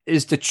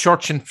is the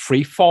church in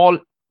free fall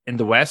in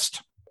the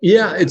West?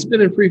 Yeah, it's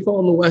been in free fall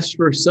in the West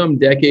for some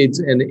decades,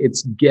 and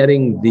it's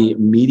getting the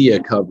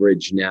media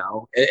coverage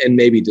now, and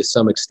maybe to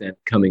some extent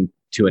coming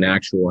to an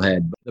actual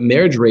head. But the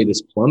marriage rate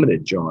has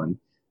plummeted, John,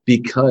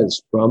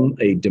 because from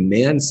a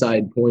demand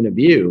side point of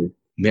view,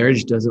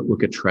 marriage doesn't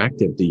look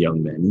attractive to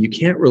young men. You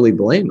can't really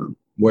blame them.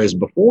 Whereas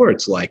before,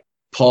 it's like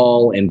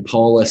Paul and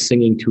Paula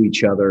singing to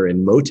each other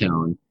in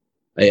Motown.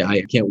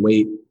 I can't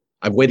wait.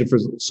 I've waited for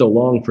so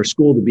long for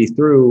school to be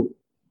through.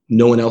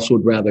 No one else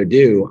would rather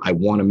do. I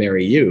want to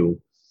marry you.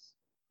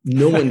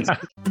 No one's.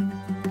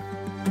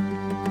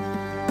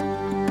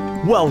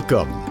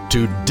 Welcome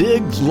to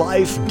Dig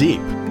Life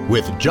Deep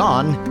with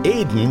John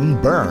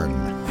Aidan Byrne.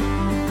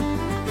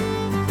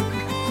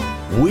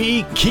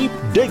 We keep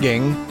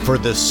digging for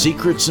the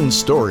secrets and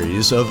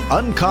stories of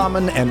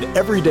uncommon and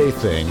everyday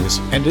things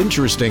and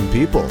interesting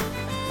people.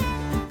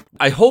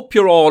 I hope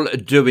you're all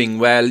doing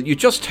well. You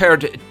just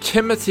heard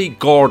Timothy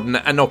Gordon,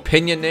 an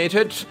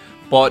opinionated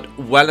but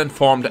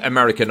well-informed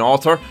American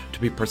author.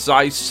 To be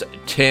precise,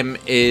 Tim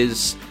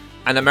is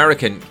an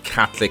American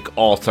Catholic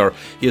author.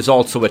 He is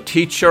also a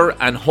teacher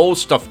and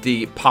host of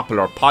the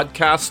popular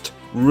podcast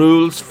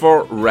Rules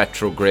for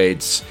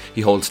Retrogrades.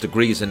 He holds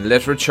degrees in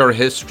literature,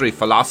 history,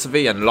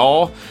 philosophy and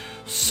law.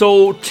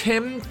 So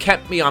Tim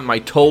kept me on my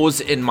toes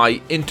in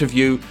my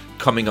interview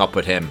coming up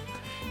with him.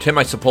 Tim,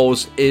 I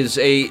suppose, is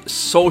a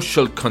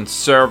social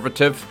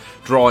conservative,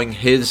 drawing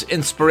his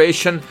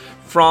inspiration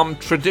from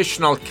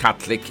traditional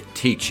Catholic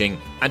teaching.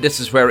 And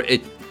this is where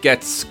it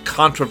gets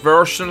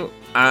controversial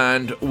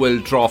and will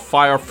draw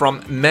fire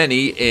from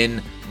many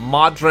in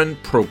modern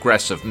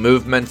progressive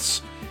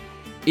movements,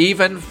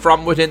 even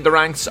from within the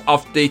ranks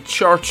of the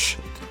church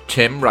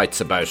Tim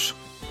writes about.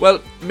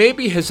 Well,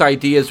 maybe his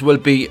ideas will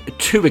be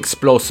too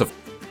explosive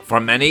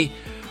for many,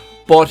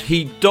 but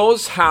he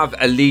does have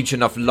a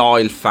legion of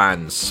loyal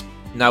fans.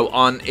 Now,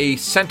 on a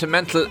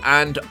sentimental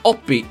and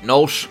upbeat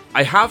note,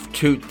 I have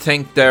to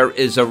think there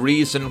is a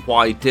reason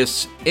why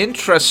this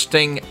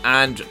interesting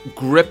and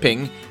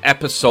gripping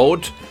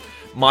episode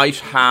might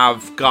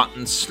have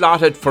gotten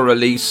slotted for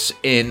release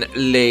in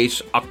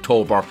late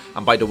October.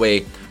 And by the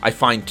way, I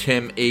find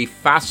Tim a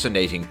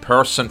fascinating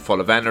person, full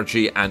of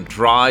energy and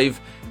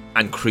drive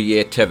and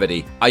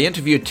creativity. I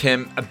interviewed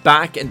Tim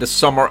back in the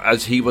summer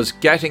as he was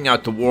getting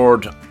out the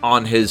word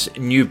on his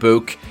new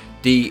book,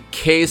 The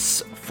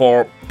Case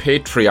for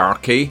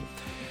Patriarchy,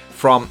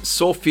 from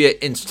Sophia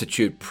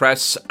Institute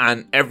Press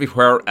and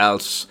everywhere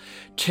else.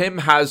 Tim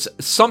has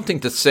something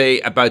to say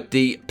about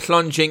the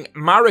plunging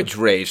marriage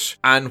rate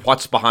and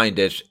what's behind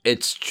it.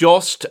 It's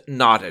just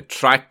not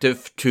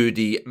attractive to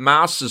the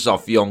masses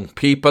of young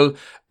people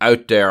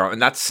out there,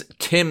 and that's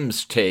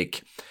Tim's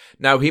take.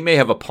 Now, he may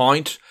have a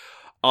point.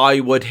 I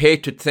would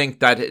hate to think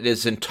that it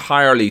is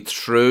entirely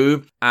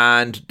true,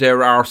 and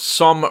there are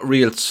some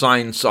real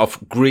signs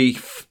of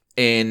grief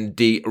in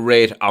the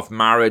rate of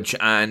marriage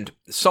and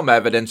some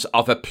evidence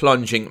of a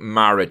plunging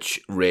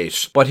marriage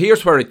rate. But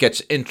here's where it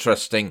gets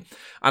interesting,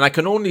 and I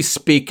can only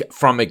speak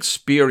from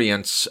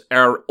experience.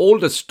 Our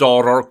oldest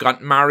daughter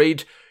got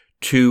married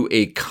to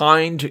a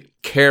kind,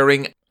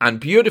 caring and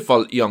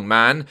beautiful young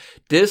man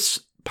this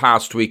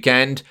past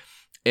weekend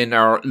in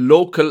our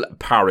local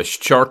parish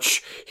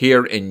church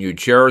here in New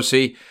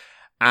Jersey.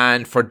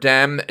 And for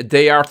them,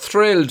 they are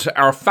thrilled.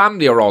 Our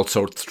family are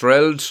also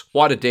thrilled.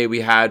 What a day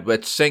we had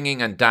with singing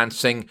and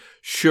dancing.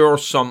 Sure,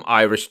 some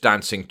Irish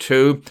dancing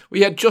too.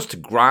 We had just a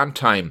grand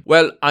time.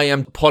 Well, I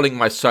am pulling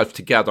myself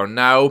together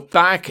now.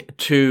 Back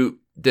to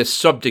the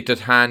subject at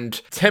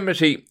hand.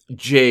 Timothy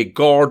J.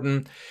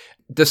 Gordon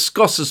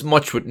discusses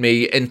much with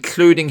me,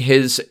 including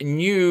his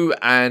new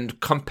and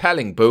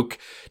compelling book,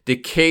 The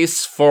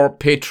Case for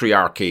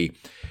Patriarchy.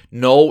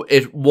 No,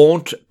 it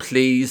won't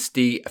please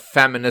the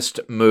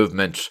feminist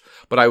movement,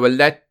 but I will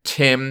let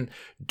Tim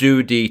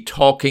do the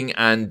talking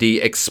and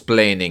the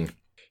explaining.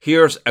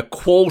 Here's a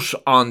quote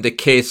on The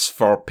Case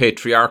for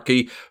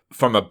Patriarchy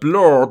from a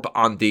blurb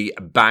on the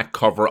back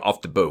cover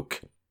of the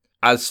book.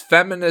 As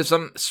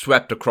feminism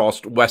swept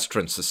across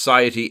Western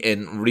society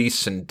in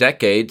recent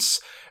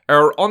decades,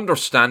 our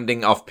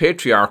understanding of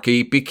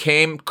patriarchy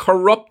became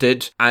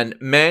corrupted, and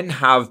men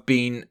have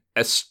been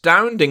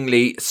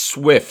astoundingly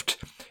swift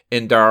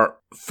in their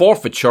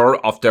forfeiture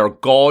of their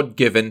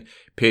God-given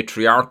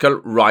patriarchal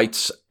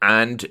rights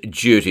and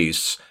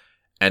duties.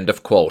 End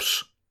of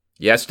quote.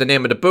 Yes, the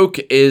name of the book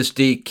is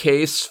The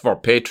Case for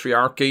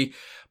Patriarchy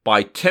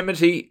by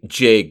Timothy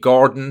J.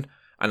 Gordon,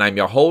 and I'm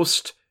your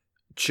host,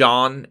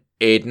 John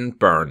Aidan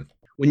Byrne.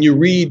 When you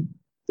read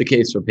The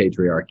Case for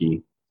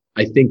Patriarchy,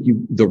 I think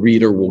the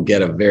reader will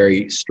get a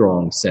very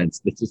strong sense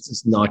that this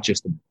is not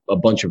just a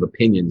bunch of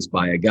opinions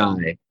by a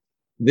guy.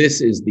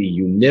 This is the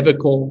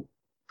univocal,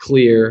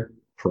 clear,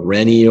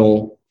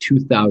 perennial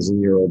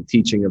 2,000-year-old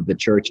teaching of the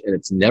church, and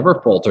it's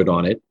never faltered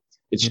on it.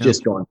 It's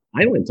just gone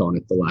silent on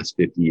it the last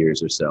 50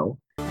 years or so.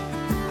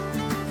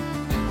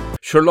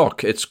 Sure,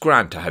 look, it's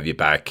grand to have you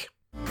back.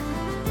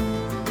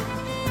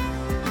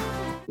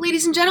 Ladies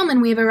Ladies and gentlemen,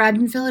 we have arrived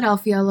in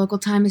Philadelphia. Local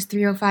time is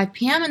 3:05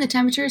 p.m. and the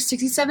temperature is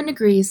 67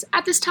 degrees.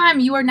 At this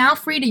time, you are now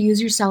free to use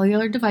your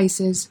cellular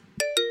devices.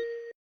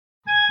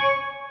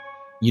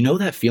 You know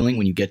that feeling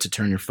when you get to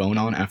turn your phone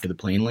on after the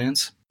plane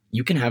lands?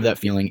 You can have that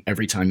feeling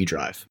every time you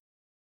drive.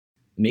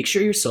 Make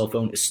sure your cell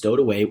phone is stowed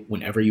away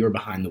whenever you are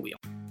behind the wheel.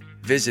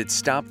 Visit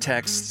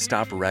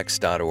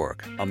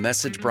StopTextStopWrecks.org, a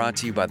message brought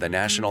to you by the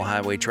National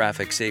Highway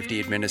Traffic Safety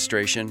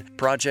Administration,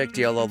 Project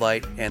Yellow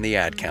Light, and the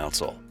Ad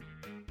Council.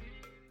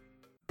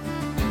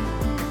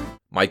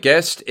 My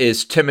guest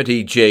is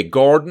Timothy J.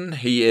 Gordon.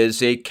 He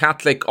is a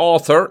Catholic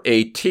author,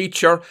 a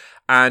teacher,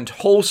 and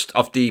host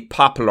of the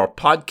popular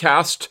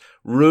podcast,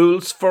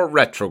 Rules for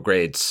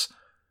Retrogrades.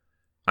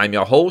 I'm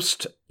your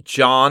host,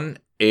 John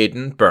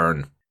Aidan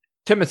Byrne.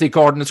 Timothy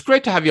Gordon, it's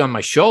great to have you on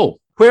my show.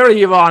 Where are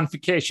you on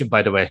vacation,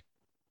 by the way?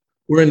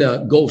 We're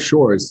in Gulf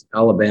Shores,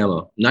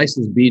 Alabama.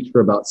 Nicest beach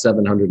for about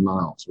 700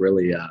 miles.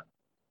 Really a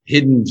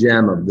hidden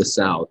gem of the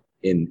South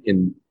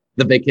in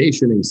the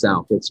vacationing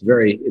South. It's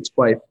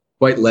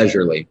quite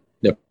leisurely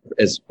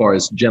as far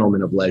as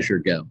gentlemen of leisure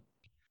go.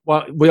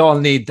 Well, we all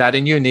need that,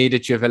 and you need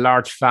it. You have a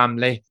large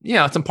family.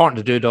 Yeah, it's important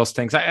to do those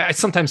things. I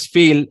sometimes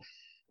feel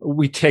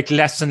we take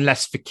less and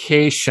less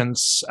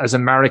vacations as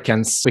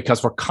Americans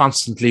because we're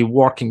constantly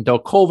working, though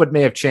COVID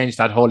may have changed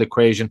that whole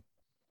equation.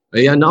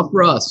 Yeah, not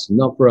for us.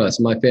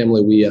 My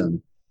family, we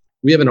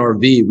have an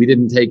RV. We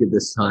didn't take it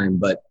this time,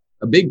 but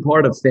a big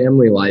part of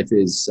family life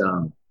is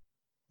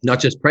not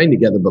just praying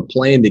together, but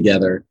playing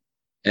together.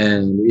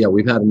 And yeah,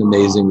 we've had an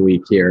amazing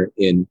week here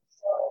in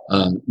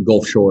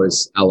Gulf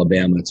Shores,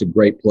 Alabama. It's a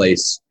great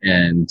place,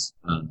 and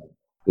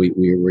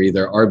we're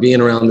either RVing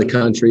around the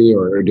country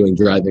or doing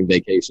driving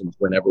vacations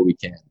whenever we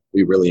can.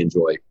 We really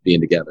enjoy being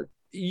together.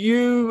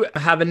 You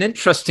have an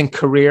interesting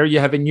career.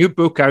 You have a new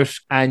book out,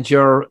 and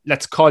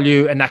let's call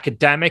you an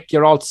academic.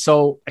 You're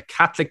also a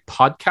Catholic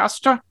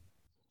podcaster.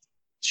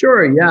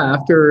 Sure. Yeah.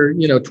 After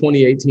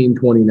 2018,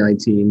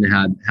 2019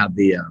 had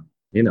the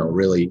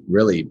really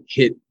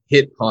hit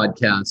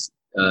podcast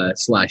 /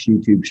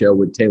 YouTube show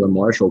with Taylor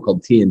Marshall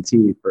called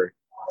TNT for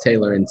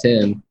Taylor and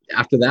Tim.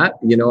 After that,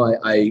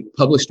 I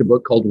published a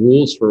book called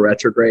Rules for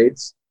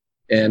Retrogrades,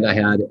 and I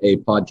had a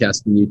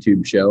podcast and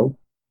YouTube show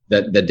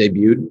that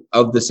debuted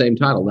of the same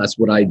title. That's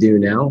what I do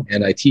now,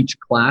 and I teach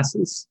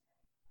classes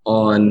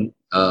online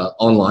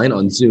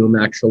on Zoom,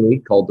 actually,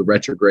 called the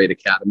Retrograde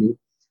Academy.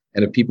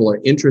 And if people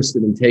are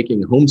interested in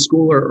taking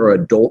homeschooler or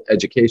adult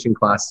education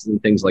classes in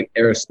things like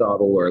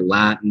Aristotle or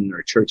Latin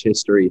or church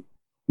history,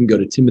 you can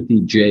go to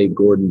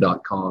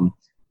timothyjgordon.com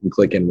and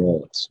click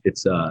enroll.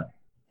 It's a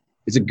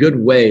good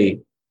way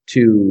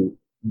to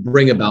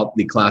bring about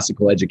the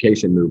classical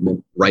education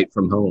movement right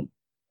from home.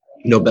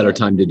 No better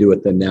time to do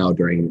it than now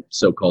during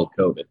so-called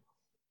COVID.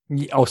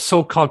 Oh,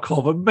 so-called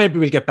COVID. Maybe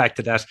we'll get back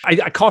to that.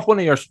 I caught one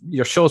of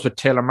your shows with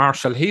Taylor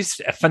Marshall. He's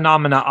a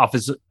phenomena of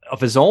his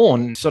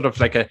own, sort of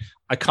like a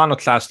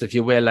iconoclast, if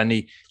you will, and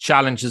he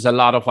challenges a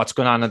lot of what's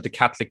going on in the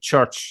Catholic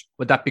Church.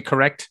 Would that be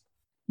correct?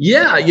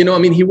 Yeah,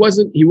 he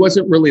wasn't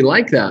really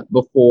like that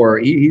before.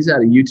 He's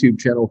had a YouTube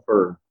channel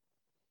for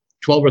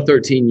 12 or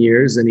 13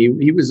 years, and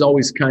he was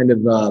always kind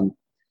of an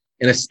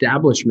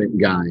establishment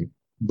guy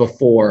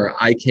before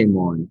I came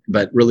on.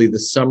 But really the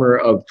summer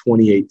of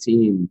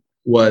 2018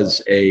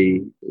 was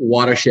a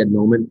watershed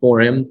moment for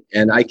him.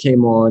 And I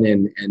came on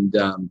and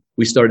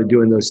we started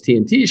doing those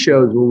TNT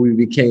shows where we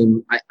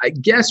became, I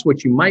guess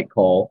what you might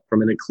call,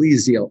 from an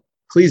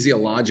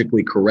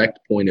ecclesiologically correct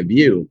point of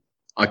view,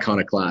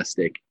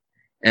 iconoclastic.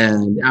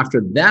 And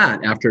after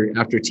that, after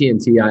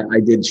TNT, I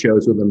did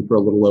shows with him for a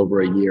little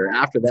over a year.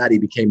 After that, he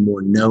became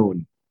more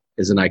known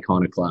as an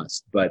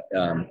iconoclast. But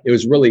it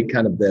was really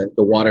kind of the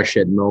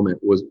watershed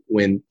moment was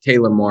when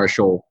Taylor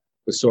Marshall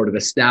was sort of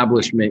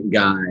establishment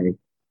guy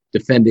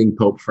defending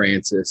Pope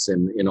Francis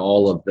and in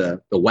all of the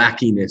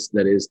wackiness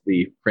that is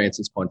the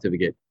Francis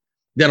pontificate.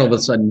 Then all of a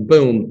sudden,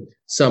 boom,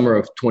 summer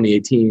of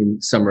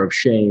 2018, summer of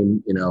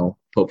shame,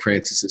 Pope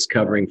Francis is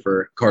covering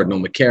for Cardinal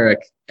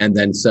McCarrick. And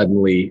then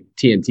suddenly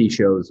TNT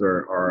shows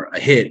are a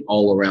hit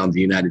all around the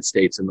United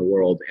States and the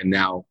world. And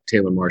now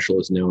Taylor Marshall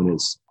is known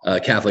as a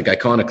Catholic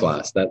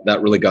iconoclast.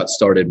 That really got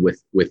started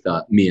with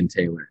me and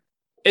Taylor.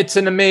 It's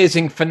an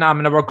amazing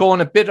phenomenon. We're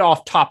going a bit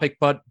off topic,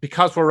 but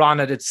because we're on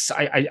it,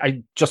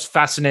 I just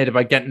fascinated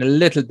by getting a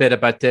little bit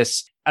about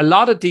this. A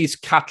lot of these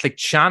Catholic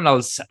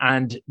channels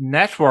and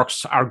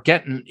networks are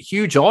getting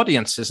huge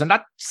audiences, and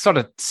that sort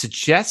of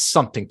suggests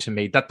something to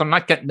me, that they're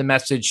not getting the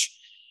message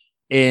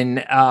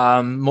in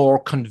more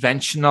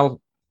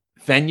conventional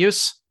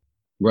venues.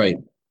 Right.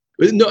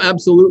 No,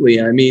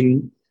 absolutely. I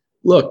mean,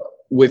 look,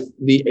 with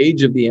the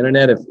age of the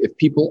internet, if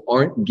people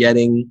aren't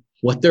getting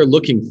what they're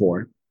looking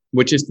for,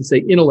 which is to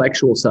say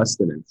intellectual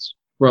sustenance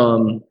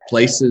from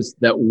places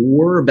that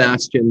were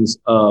bastions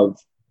of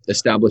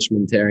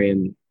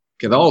establishmentarian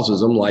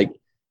Catholicism, like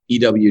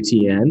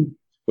EWTN,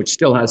 which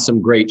still has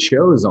some great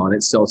shows on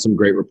it, still has some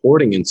great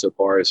reporting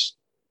insofar as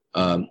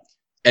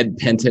Ed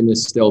Penton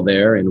is still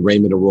there, and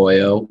Raymond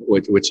Arroyo,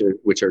 which are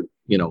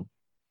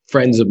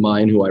friends of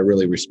mine who I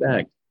really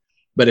respect.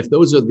 But if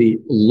those are the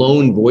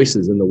lone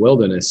voices in the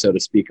wilderness, so to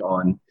speak,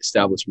 on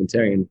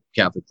establishmentarian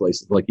Catholic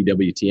places like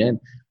EWTN,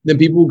 then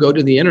people will go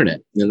to the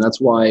internet. And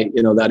that's why,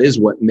 that is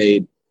what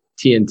made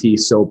TNT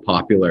so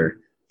popular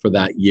for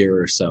that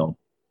year or so,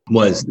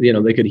 was,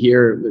 they could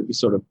hear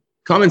sort of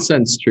common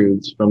sense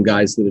truths from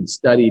guys that had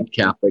studied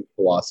Catholic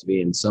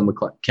philosophy and some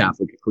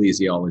Catholic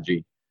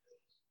ecclesiology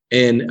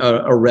in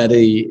a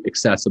ready,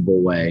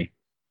 accessible way.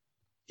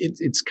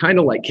 It's kind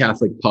of like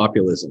Catholic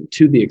populism,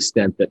 to the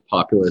extent that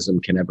populism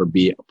can ever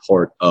be a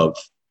part of,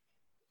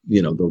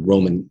 the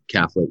Roman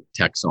Catholic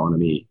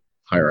taxonomy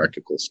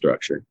hierarchical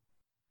structure.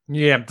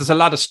 Yeah, there's a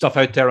lot of stuff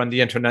out there on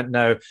the internet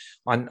now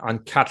on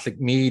Catholic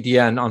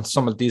media and on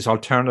some of these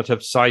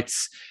alternative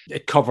sites.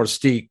 It covers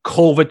the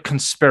COVID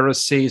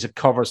conspiracies. It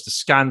covers the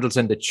scandals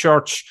in the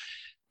church.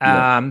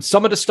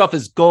 Some of the stuff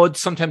is good.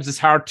 Sometimes it's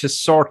hard to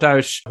sort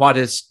out what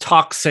is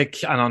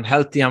toxic and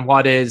unhealthy and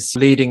what is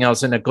leading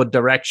us in a good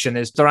direction.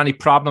 Is there any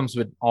problems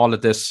with all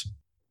of this?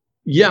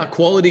 Yeah,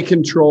 quality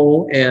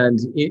control and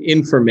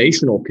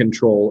informational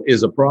control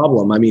is a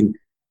problem. I mean,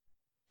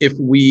 if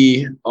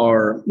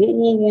what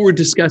we're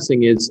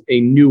discussing is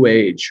a new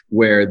age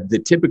where the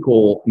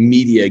typical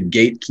media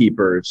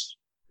gatekeepers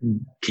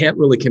can't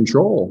really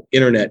control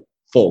internet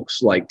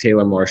folks like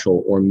Taylor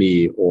Marshall or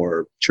me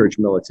or Church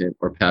Militant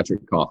or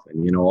Patrick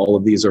Coffin. All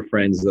of these are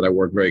friends that I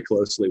work very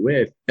closely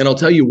with. And I'll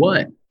tell you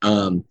what,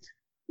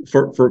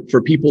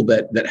 for people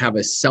that have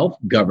a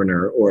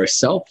self-governor or a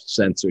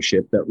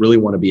self-censorship that really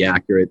want to be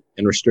accurate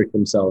and restrict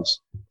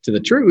themselves to the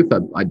truth,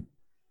 I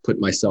put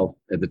myself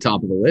at the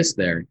top of the list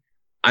there.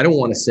 I don't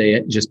want to say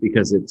it just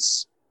because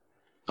it's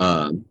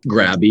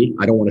grabby.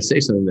 I don't want to say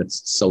something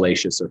that's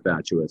salacious or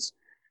fatuous.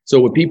 So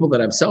with people that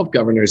have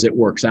self-governors, it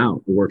works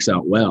out. It works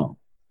out well.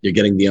 You're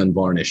getting the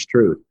unvarnished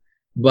truth.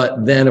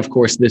 But then, of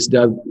course, this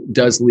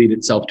does lead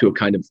itself to a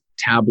kind of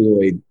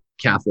tabloid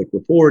Catholic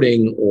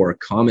reporting or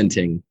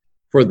commenting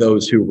for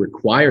those who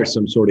require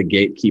some sort of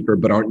gatekeeper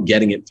but aren't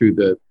getting it through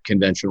the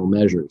conventional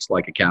measures,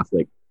 like a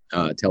Catholic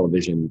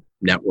television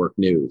network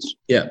news.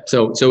 Yeah.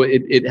 So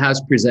it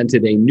has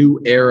presented a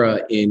new era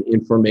in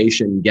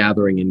information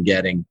gathering and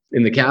getting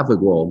in the Catholic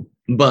world.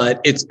 But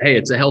it's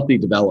a healthy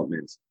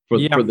development. For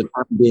the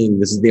time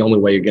being, this is the only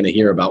way you're going to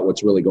hear about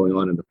what's really going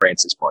on in the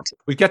Francis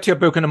pontificate. We'll get to your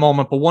book in a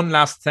moment, but one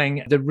last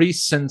thing. The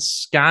recent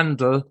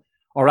scandal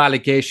or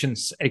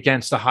allegations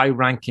against a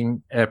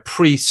high-ranking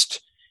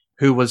priest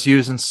who was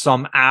using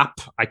some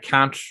app, I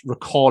can't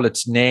recall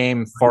its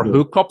name, for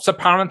hookups,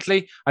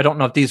 apparently. I don't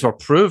know if these were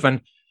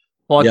proven,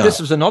 but this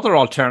was another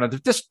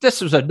alternative.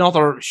 This was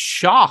another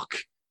shock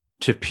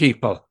to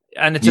people.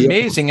 And it's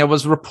amazing. It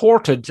was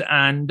reported.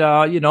 And,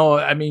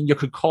 you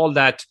could call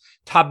that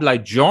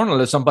tabloid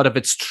journalism, but if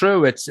it's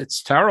true,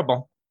 it's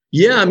terrible.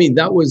 Yeah. I mean,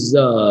 that was,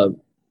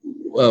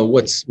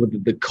 what's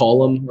with the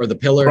column or the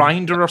pillar?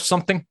 Grindr or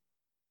something?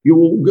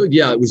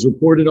 Yeah, it was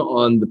reported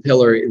on the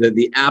pillar that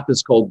the app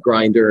is called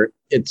Grindr.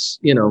 It's,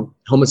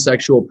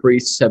 homosexual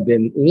priests have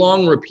been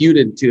long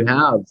reputed to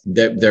have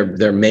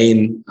their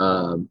main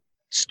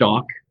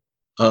stock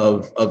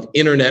of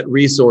internet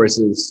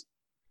resources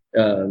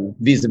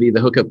vis-a-vis the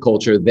hookup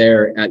culture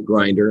there at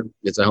Grindr.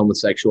 It's a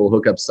homosexual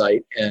hookup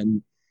site.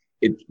 And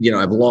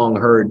I've long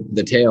heard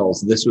the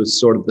tales. This was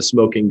sort of the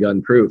smoking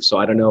gun proof. So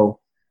I don't know.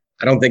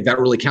 I don't think that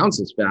really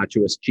counts as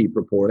fatuous, cheap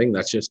reporting.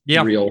 That's just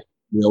real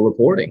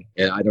reporting.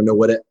 And I don't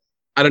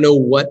know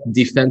what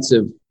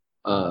defensive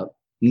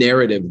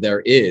narrative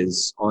there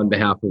is on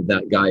behalf of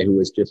that guy who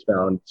was just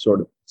found sort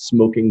of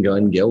smoking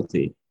gun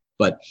guilty.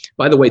 But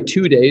by the way,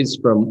 2 days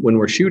from when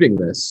we're shooting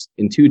this,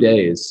 in 2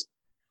 days,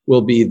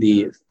 will be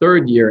the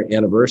 3rd year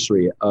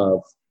anniversary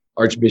of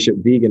Archbishop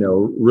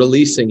Vigano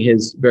releasing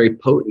his very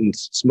potent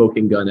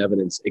smoking gun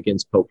evidence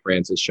against Pope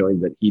Francis, showing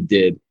that he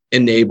did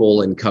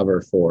enable and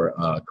cover for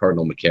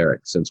Cardinal McCarrick,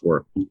 since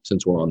we're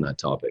on that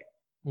topic.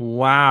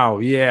 Wow.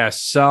 Yeah.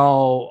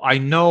 So I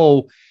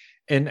know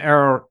in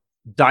our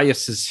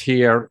diocese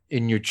here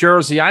in New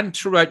Jersey and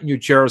throughout New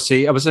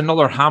Jersey, it was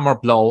another hammer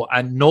blow,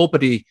 and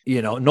nobody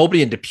in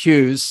the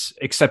pews,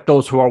 except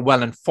those who are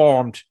well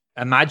informed,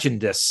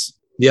 imagined this.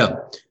 Yeah.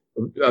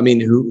 I mean,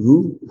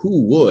 who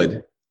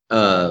would?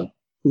 Who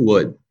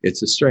would?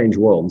 It's a strange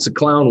world. It's a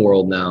clown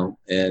world now.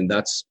 And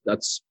that's,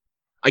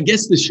 I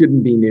guess this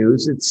shouldn't be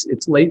news.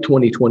 It's late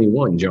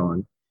 2021,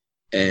 John.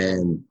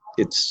 And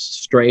it's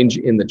strange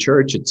in the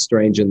church. It's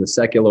strange in the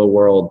secular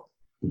world.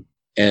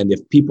 And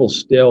if people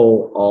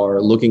still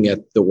are looking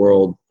at the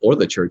world or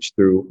the church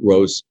through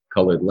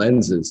rose-colored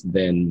lenses,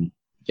 then,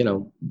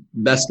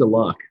 best of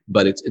luck.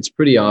 But it's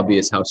pretty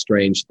obvious how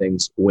strange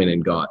things went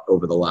and got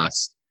over the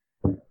last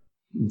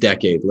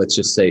decade. Let's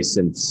just say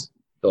since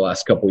the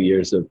last couple of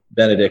years of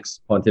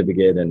Benedict's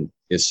pontificate and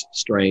his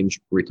strange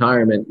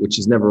retirement, which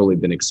has never really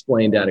been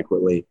explained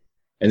adequately.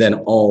 And then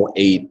all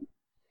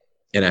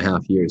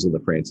 8.5 years of the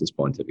Francis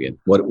pontificate.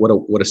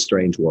 What a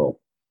strange world.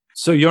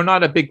 So you're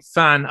not a big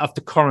fan of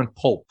the current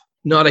Pope?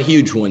 Not a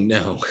huge one,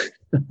 no.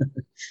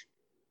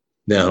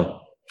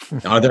 No.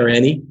 Are there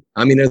any?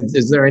 I mean,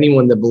 is there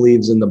anyone that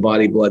believes in the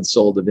body, blood,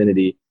 soul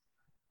divinity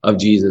of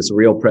Jesus,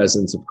 real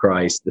presence of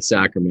Christ, the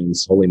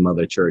sacraments, Holy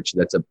Mother Church.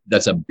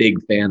 That's a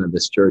big fan of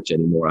this church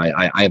anymore.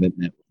 I haven't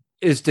met.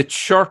 Is the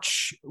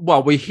church,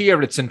 well, we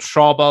hear it's in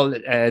trouble.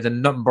 The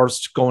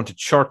numbers going to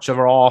church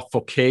are off,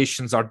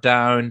 vocations are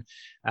down.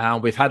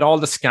 We've had all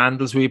the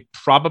scandals. We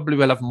probably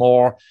will have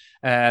more.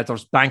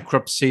 There's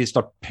bankruptcies.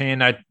 They're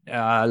paying out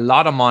a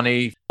lot of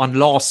money on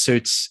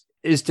lawsuits.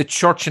 Is the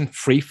church in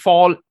free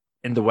fall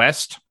in the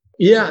West?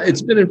 Yeah,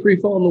 it's been in free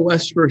fall in the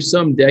West for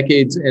some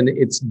decades, and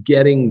it's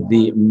getting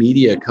the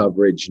media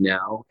coverage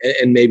now,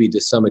 and maybe to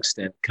some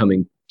extent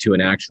coming to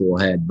an actual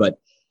head. But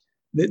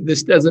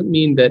this doesn't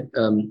mean that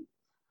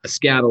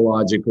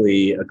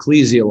eschatologically,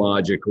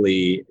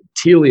 ecclesiologically,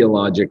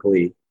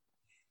 teleologically,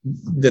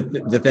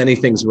 that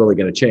anything's really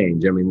going to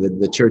change. I mean,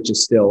 the church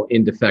is still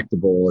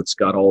indefectible. It's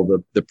got all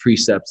the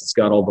precepts. It's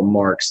got all the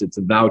marks. It's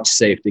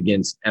vouchsafed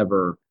against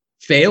ever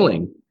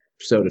failing,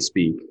 so to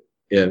speak,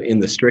 in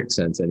the strict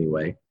sense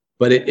anyway.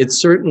 But it's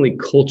certainly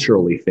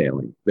culturally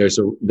failing. There's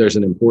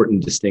an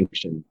important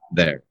distinction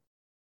there.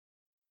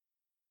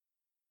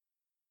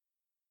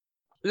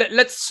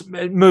 Let's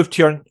move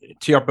to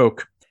your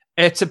book.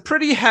 It's a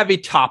pretty heavy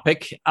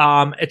topic.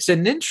 It's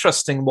an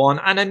interesting one,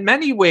 and in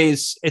many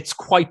ways, it's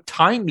quite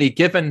timely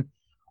given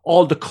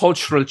all the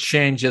cultural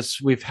changes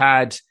we've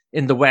had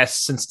in the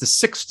West since the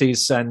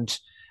 60s and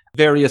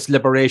various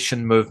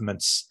liberation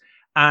movements.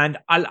 And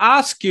I'll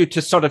ask you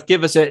to sort of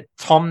give us a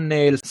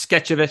thumbnail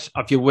sketch of it,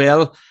 if you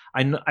will.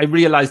 I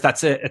realize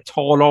that's a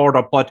tall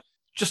order, but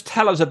just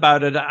tell us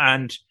about it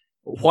and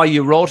why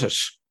you wrote it.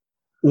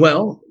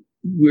 Well,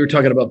 we were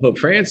talking about Pope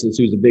Francis,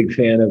 who's a big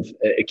fan of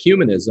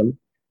ecumenism.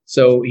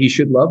 So he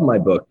should love my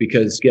book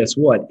because guess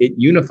what? It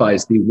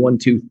unifies the 1,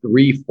 2,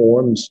 3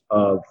 forms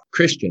of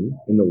Christian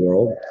in the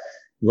world: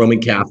 Roman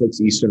Catholics,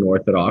 Eastern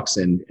Orthodox,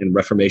 and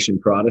Reformation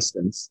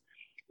Protestants.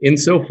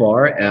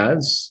 Insofar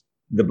as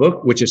the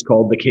book, which is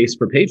called The Case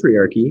for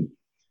Patriarchy,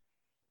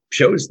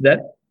 shows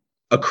that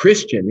a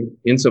Christian,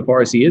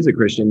 insofar as he is a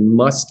Christian,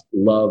 must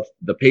love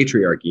the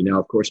patriarchy. Now,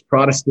 of course,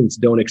 Protestants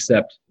don't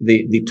accept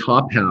the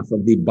top half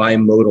of the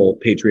bimodal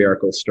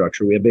patriarchal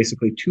structure. We have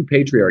basically 2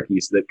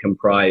 patriarchies that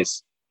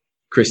comprise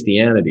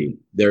Christianity.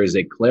 There is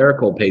a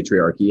clerical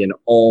patriarchy, an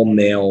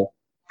all-male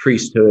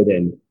priesthood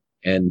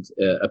and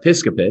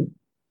episcopate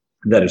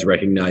that is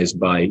recognized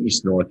by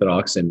Eastern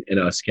Orthodox and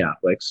us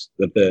Catholics,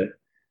 that the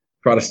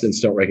Protestants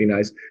don't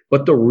recognize.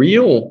 But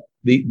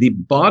the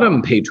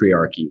bottom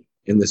patriarchy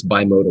in this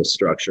bimodal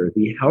structure,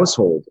 the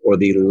household or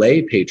the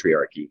lay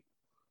patriarchy,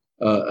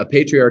 a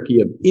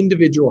patriarchy of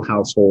individual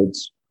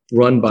households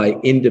run by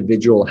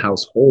individual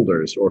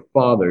householders or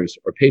fathers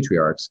or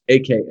patriarchs,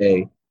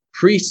 aka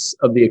priests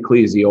of the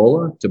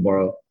ecclesiola, to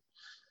borrow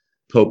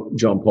Pope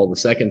John Paul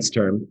II's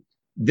term.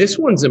 This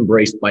one's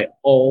embraced by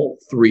all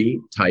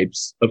 3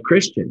 types of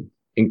Christian,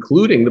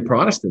 including the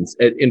Protestants.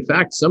 In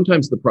fact,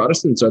 sometimes the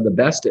Protestants are the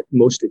best at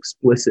most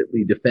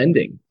explicitly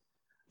defending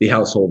the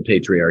household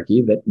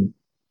patriarchy, that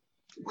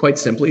quite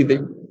simply,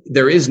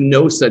 there is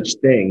no such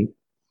thing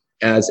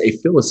as a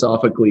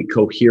philosophically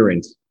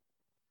coherent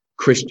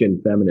Christian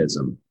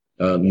feminism.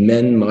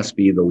 Men must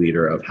be the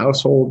leader of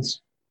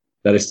households.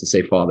 That is to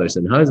say, fathers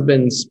and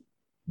husbands.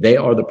 They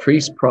are the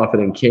priest,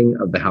 prophet, and king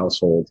of the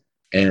household.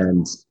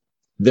 And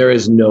there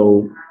is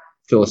no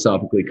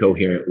philosophically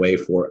coherent way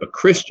for a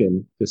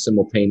Christian to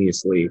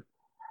simultaneously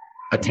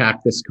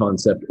attack this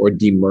concept or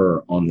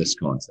demur on this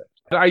concept.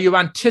 Are you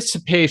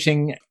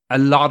anticipating a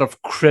lot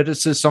of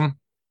criticism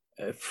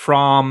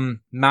from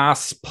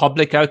mass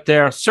public out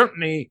there?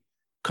 Certainly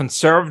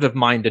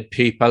conservative-minded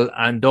people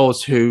and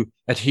those who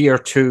adhere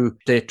to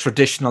the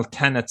traditional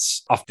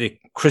tenets of the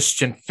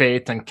Christian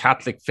faith and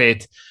Catholic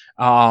faith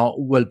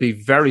will be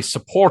very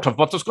supportive,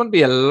 but there's going to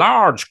be a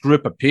large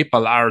group of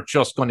people are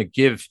just going to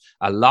give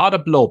a lot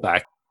of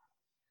blowback.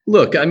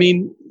 Look, I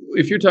mean,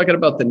 if you're talking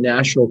about the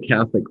National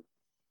Catholic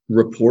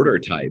reporter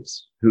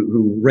types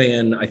who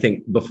ran, I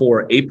think,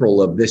 before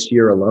April of this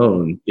year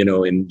alone,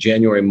 in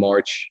January,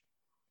 March,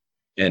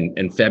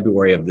 and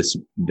February of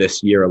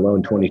this year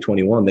alone,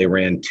 2021, they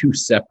ran 2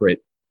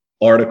 separate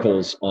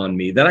articles on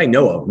me that I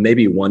know of,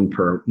 maybe 1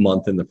 per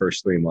month in the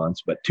first 3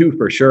 months, but 2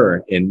 for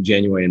sure in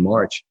January and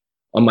March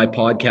on my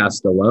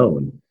podcast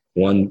alone.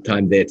 One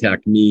time they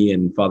attacked me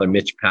and Father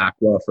Mitch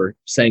Pacwa for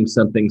saying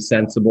something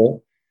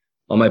sensible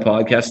on my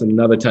podcast. And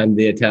another time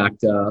they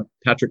attacked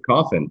Patrick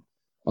Coffin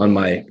on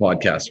my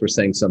podcast for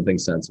saying something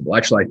sensible.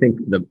 Actually, I think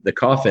the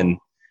Coffin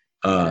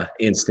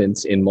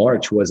instance in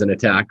March was an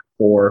attack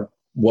for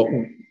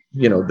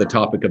the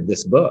topic of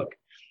this book.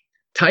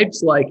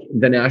 Types like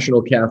the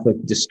National Catholic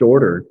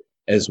Distorter,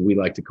 as we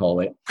like to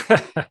call it,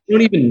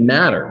 don't even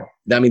matter.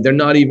 I mean, they're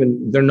not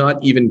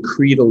even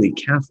creedally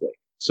Catholic.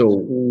 So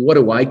what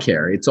do I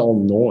care? It's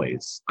all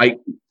noise. I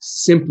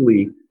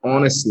simply,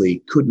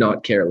 honestly could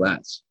not care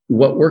less.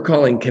 What we're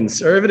calling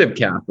conservative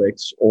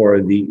Catholics,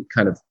 or the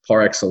kind of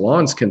par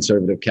excellence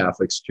conservative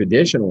Catholics,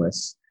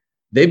 traditionalists,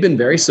 they've been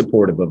very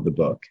supportive of the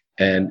book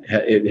and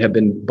have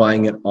been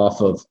buying it off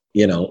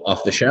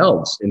the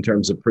shelves in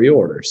terms of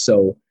pre-orders.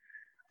 So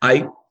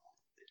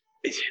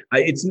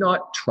it's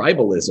not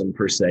tribalism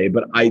per se,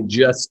 but I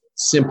just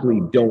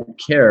simply don't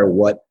care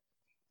what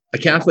a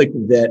Catholic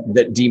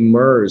that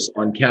demurs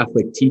on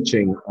Catholic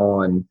teaching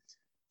on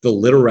the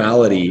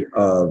literality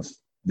of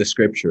the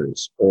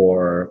scriptures,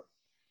 or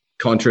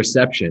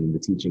contraception, the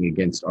teaching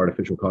against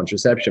artificial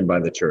contraception by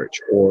the church,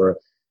 or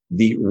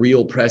the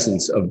real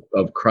presence of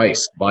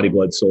Christ, body,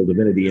 blood, soul,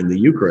 divinity in the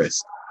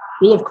Eucharist.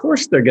 Well, of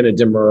course, they're going to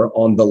demur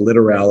on the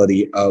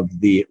literality of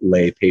the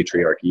lay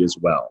patriarchy as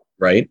well,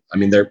 right? I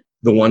mean, they're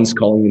the ones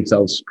calling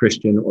themselves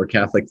Christian or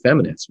Catholic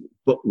feminists.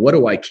 But what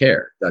do I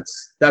care?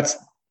 That's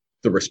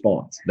the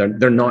response.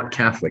 They're not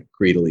Catholic,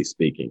 creedally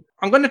speaking.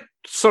 I'm going to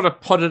sort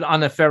of put it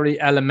on a very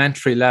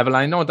elementary level.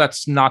 I know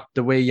that's not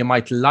the way you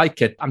might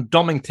like it. I'm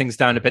dumbing things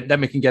down a bit.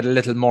 Then we can get a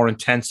little more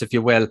intense, if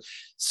you will.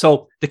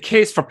 So the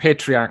case for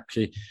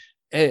patriarchy,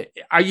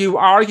 are you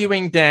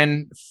arguing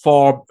then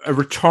for a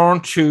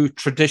return to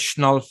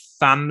traditional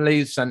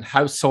families and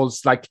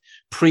households like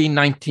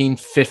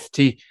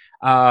pre-1950,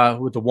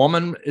 where the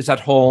woman is at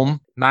home,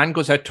 man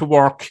goes out to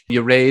work,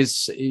 you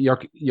raise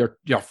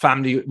your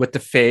family with the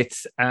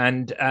faith,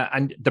 and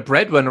the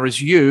breadwinner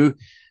is you,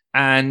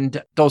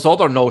 and those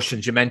other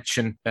notions you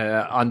mentioned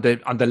on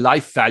the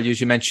life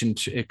values, you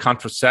mentioned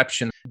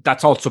contraception,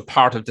 that's also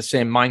part of the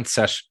same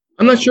mindset.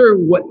 I'm not sure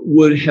what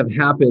would have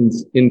happened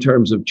in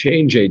terms of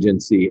change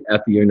agency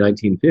at the year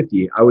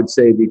 1950. I would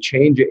say the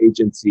change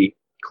agency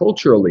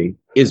culturally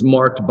is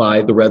marked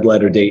by the red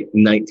letter date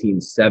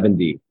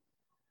 1970.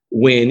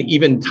 When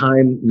even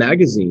Time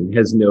magazine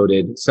has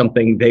noted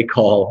something they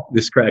call,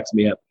 this cracks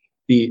me up,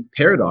 the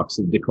paradox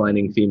of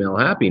declining female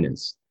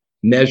happiness,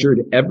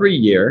 measured every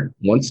year,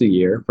 once a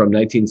year, from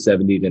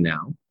 1970 to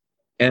now.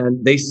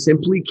 And they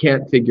simply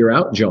can't figure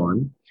out,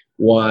 John,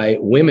 why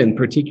women,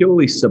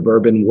 particularly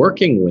suburban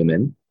working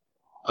women,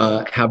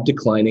 have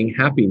declining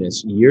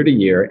happiness year to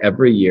year,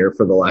 every year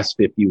for the last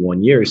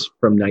 51 years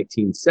from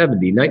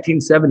 1970.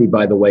 1970,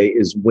 by the way,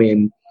 is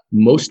when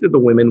most of the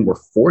women were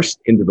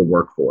forced into the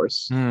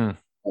workforce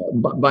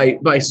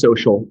by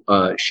social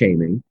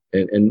shaming,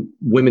 and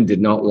women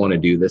did not want to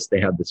do this.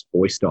 They had this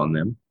foist on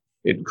them.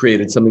 It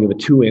created something of a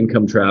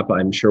two-income trap,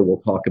 I'm sure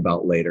we'll talk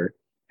about later.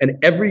 And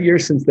every year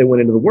since they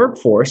went into the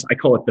workforce, I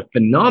call it the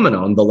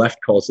phenomenon, the left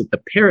calls it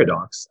the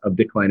paradox of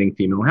declining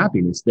female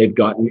happiness. They've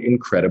gotten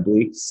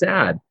incredibly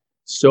sad.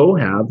 So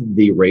have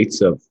the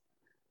rates of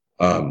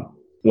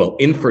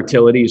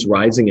infertility is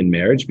rising in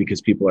marriage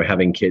because people are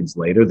having kids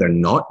later. They're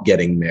not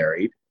getting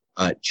married.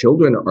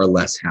 Children are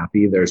less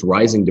happy. There's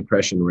rising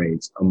depression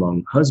rates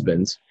among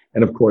husbands.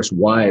 And of course,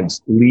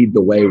 wives lead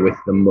the way with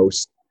the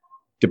most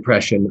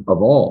depression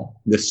of all.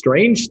 The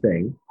strange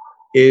thing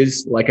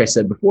is, like I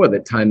said before,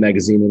 that Time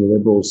magazine and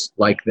liberals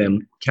like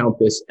them count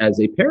this as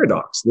a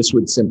paradox. This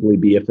would simply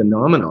be a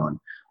phenomenon,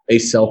 a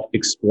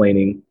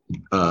self-explaining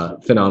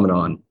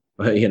phenomenon.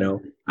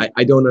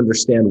 I don't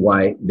understand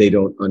why they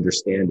don't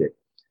understand it.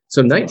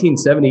 So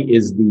 1970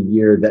 is the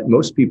year that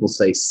most people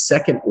say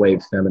second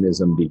wave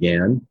feminism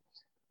began.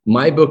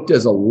 My book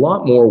does a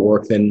lot more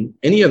work than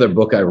any other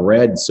book I've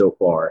read so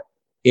far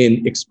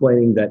in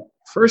explaining that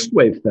first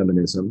wave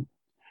feminism,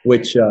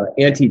 which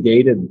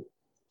antedated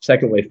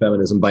second wave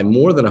feminism by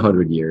more than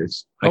 100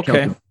 years, I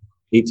count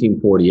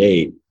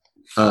 1848,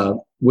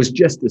 was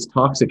just as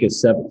toxic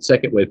as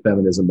second wave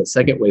feminism. But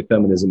second wave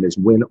feminism is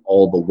when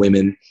all the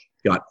women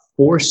got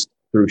forced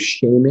through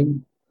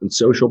shaming and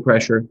social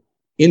pressure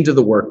into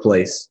the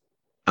workplace.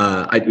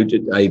 I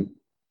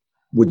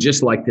would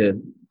just like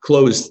to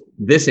close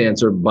this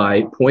answer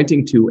by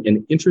pointing to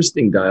an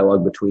interesting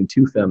dialogue between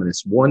two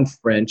feminists, one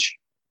French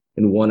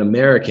and one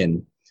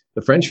American.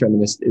 The French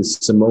feminist is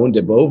Simone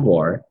de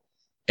Beauvoir,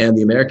 and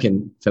the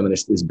American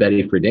feminist is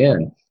Betty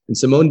Friedan. And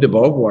Simone de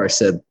Beauvoir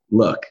said,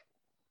 look,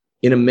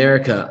 in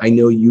America, I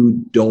know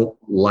you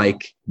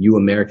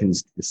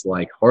Americans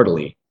dislike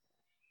heartily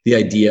the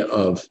idea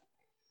of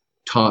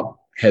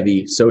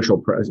top-heavy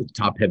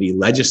top-heavy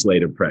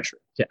legislative pressure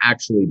to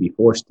actually be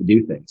forced to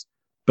do things.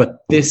 But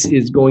this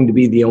is going to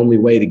be the only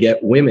way to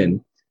get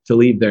women to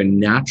leave their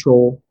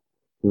natural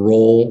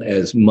role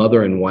as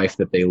mother and wife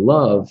that they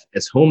love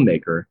as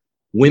homemaker.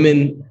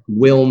 Women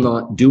will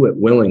not do it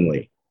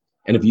willingly.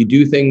 And if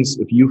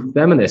you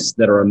feminists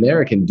that are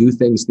American do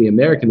things the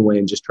American way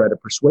and just try to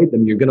persuade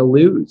them, you're going to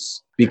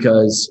lose,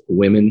 because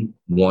women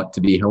want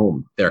to be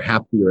home. They're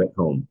happier at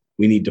home.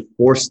 We need to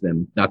force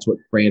them. That's what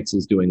France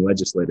is doing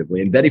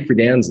legislatively. And Betty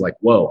Friedan's like,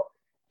 whoa,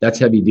 that's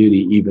heavy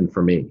duty even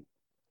for me.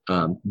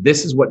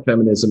 This is what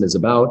feminism is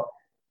about,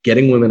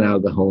 getting women out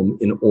of the home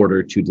in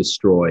order to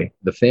destroy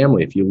the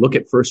family. If you look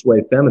at first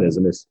wave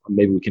feminism,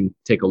 maybe we can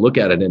take a look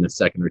at it in a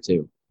second or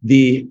two.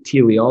 The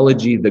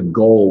teleology, the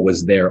goal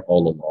was there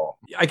all along.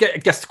 I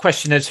guess the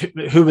question is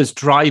who is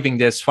driving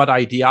this, what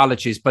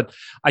ideologies, but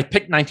I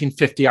picked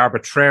 1950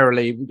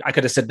 arbitrarily. I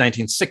could have said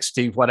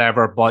 1960,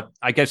 whatever, but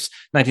I guess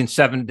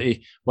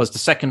 1970 was the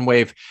second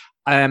wave.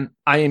 I'm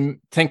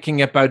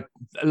thinking about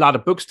a lot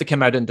of books that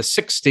came out in the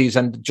 60s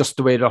and just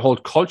the way the whole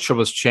culture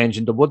was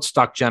changing, the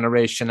Woodstock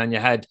generation, and you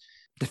had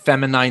The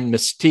Feminine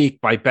Mystique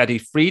by Betty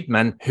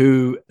Friedan,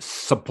 who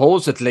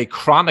supposedly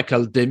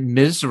chronicled the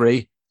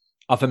misery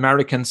of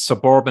American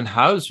suburban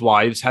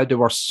housewives, how they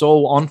were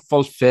so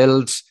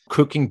unfulfilled,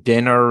 cooking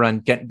dinner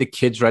and getting the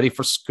kids ready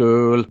for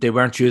school. They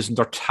weren't using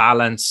their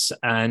talents.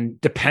 And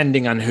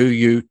depending on who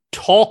you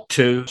talk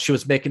to, she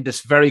was making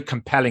this very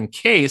compelling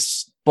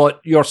case.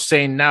 But you're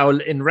saying now,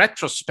 in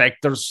retrospect,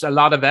 there's a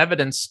lot of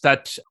evidence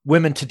that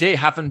women today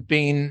haven't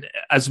been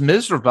as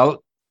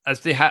miserable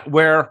as they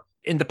were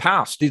in the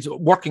past. These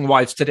working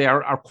wives today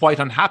are quite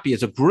unhappy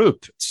as a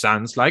group, it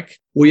sounds like.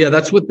 Well, yeah,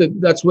 that's what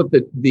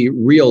the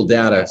real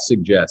data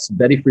suggests.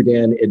 Betty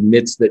Friedan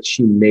admits that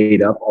she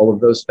made up all of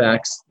those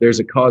facts.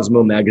 There's a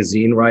Cosmo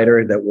magazine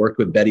writer that worked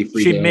with Betty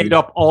Friedan. She made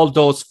up all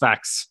those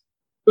facts.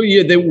 Oh,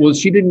 yeah,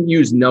 she didn't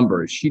use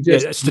numbers. She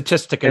just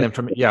statistical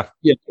information. Yeah.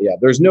 Yeah.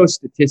 There's no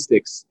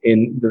statistics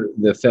in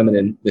the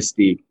feminine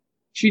mystique.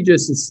 She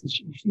just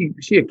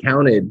she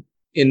accounted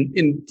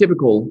in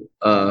typical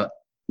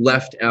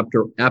left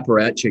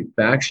apparatchik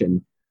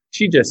fashion.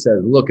 She just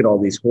says, look at all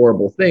these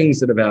horrible things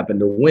that have happened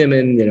to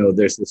women. You know,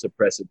 there's this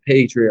oppressive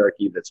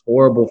patriarchy that's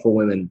horrible for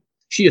women.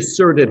 She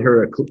asserted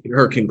her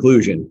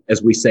conclusion,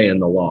 as we say in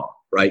the law,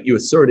 right? You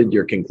asserted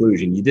your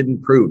conclusion. You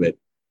didn't prove it.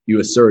 You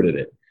asserted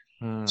it.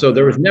 So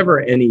there was never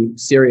any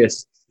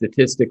serious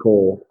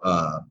statistical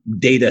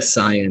data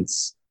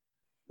science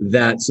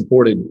that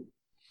supported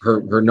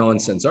her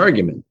nonsense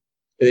argument.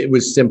 It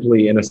was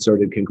simply an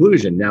asserted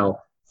conclusion. Now,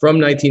 from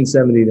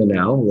 1970 to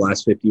now, the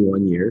last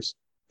 51 years,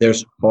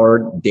 there's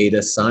hard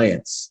data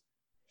science,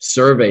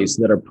 surveys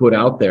that are put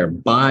out there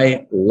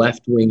by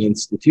left-wing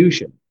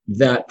institutions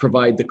that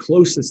provide the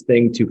closest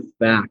thing to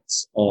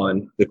facts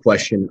on the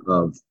question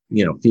of,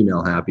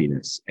 female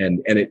happiness.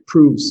 And it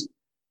proves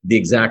the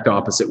exact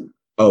opposite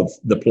of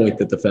the point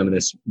that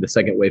the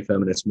second wave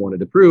feminists wanted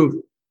to prove,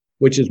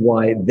 which is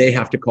why they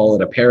have to call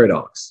it a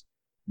paradox.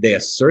 They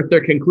assert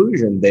their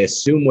conclusion. They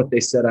assume what they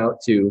set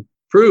out to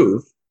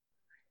prove,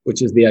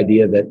 which is the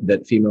idea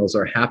that females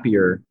are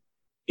happier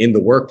in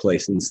the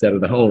workplace instead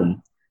of the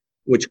home,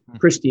 which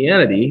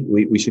Christianity,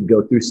 we should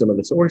go through some of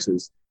the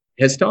sources,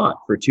 has taught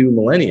for 2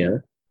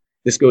 millennia.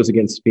 This goes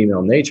against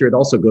female nature. It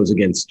also goes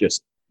against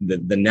just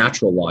the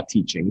natural law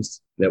teachings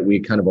that we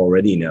kind of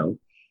already know.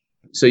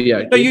 So,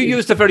 yeah. No, you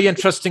used a very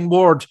interesting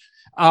word.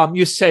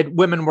 You said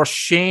women were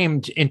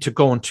shamed into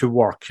going to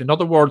work. In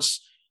other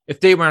words, if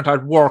they weren't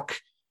at work,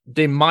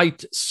 they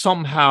might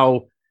somehow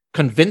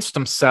convince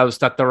themselves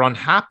that they're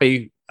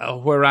unhappy,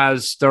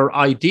 whereas their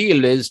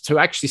ideal is to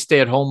actually stay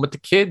at home with the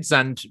kids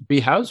and be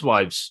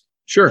housewives.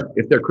 Sure.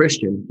 If they're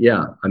Christian,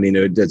 yeah. I mean,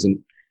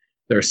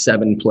 there are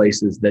 7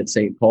 places that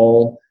St.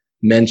 Paul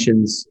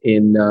mentions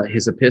in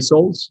his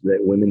epistles that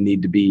women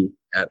need to be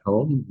at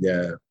home.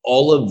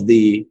 All of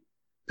the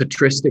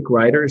patristic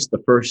writers,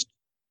 the first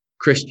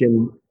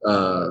Christian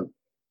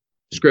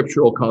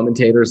scriptural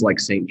commentators like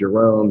St.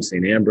 Jerome,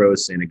 St.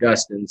 Ambrose, St.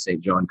 Augustine,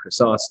 St. John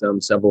Chrysostom,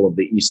 several of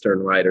the Eastern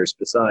writers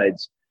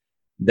besides,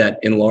 that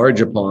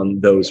enlarge upon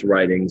those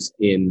writings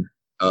in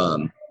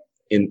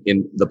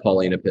the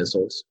Pauline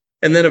epistles.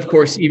 And then, of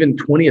course, even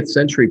 20th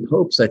century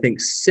popes, I think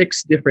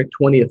 6 different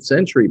 20th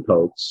century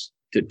popes,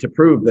 to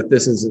prove that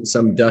this isn't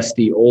some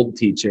dusty old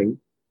teaching,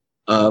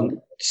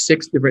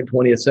 6 different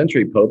 20th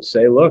century popes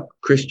say, look,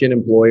 Christian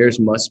employers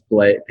must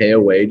pay a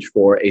wage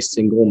for a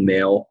single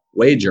male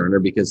wage earner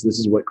because this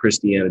is what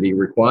Christianity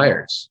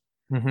requires.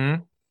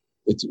 Mm-hmm.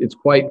 It's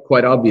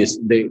quite obvious.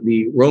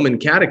 The Roman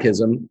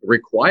Catechism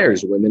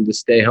requires women to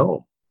stay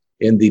home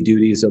in the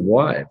duties of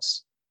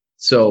wives.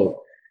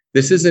 So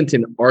this isn't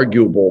an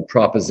arguable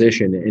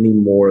proposition any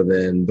more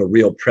than the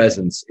real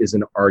presence is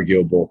an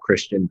arguable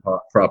Christian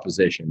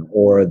proposition,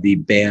 or the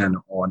ban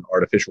on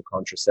artificial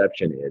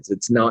contraception is.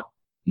 It's not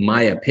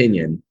my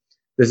opinion.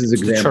 This is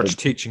example. The church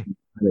teaching.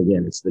 And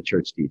again, it's the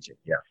church teaching.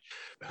 Yeah.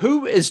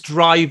 Who is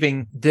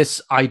driving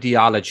this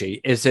ideology?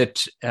 Is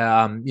it,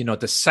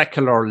 the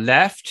secular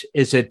left?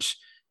 Is it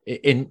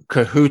in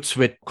cahoots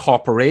with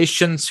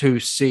corporations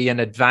who see an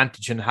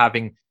advantage in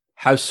having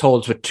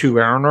households with 2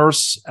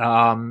 earners?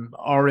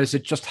 Or is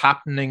it just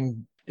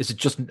happening? Is it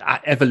just an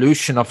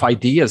evolution of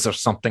ideas or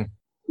something?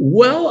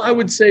 Well, I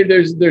would say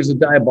there's a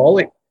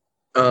diabolic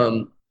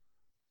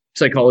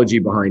psychology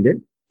behind it,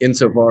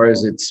 insofar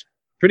as it's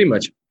pretty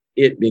much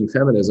it being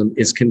feminism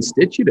is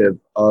constitutive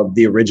of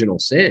the original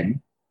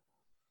sin,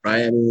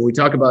 right? I mean, when we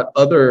talk about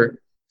other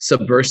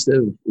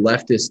subversive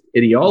leftist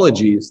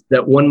ideologies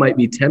that one might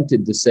be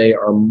tempted to say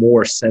are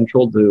more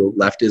central to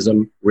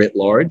leftism writ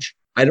large,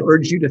 I'd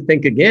urge you to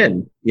think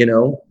again.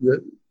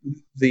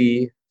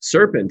 The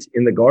serpent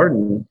in the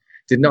garden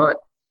did not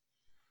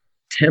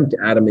tempt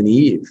Adam and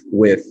Eve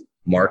with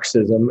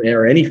Marxism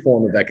or any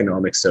form of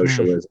economic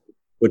socialism,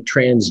 with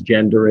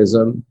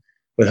transgenderism,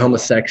 with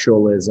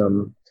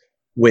homosexualism,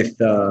 with,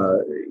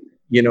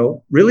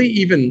 really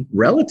even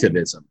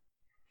relativism.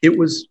 It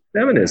was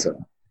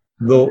feminism.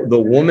 The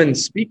woman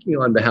speaking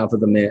on behalf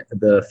of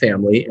the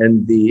family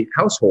and the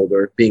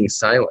householder being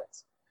silent.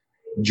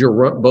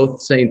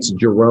 Both Saints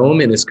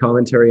Jerome in his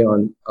commentary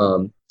on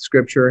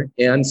Scripture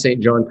and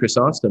St. John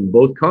Chrysostom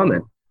both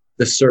comment,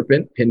 the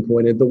serpent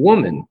pinpointed the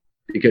woman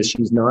because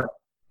she's not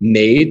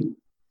made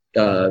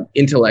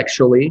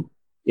intellectually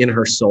in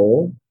her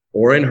soul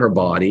or in her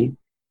body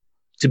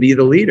to be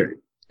the leader.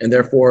 And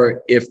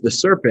therefore, if the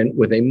serpent,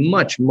 with a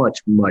much, much,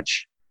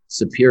 much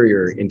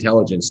superior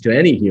intelligence to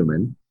any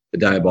human, the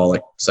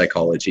diabolic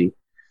psychology,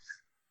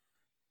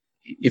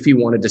 if he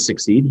wanted to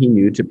succeed, he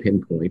knew to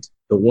pinpoint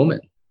the woman.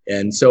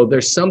 And so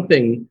there's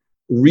something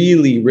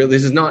really,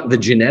 this is not the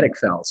genetic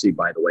fallacy,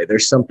 by the way.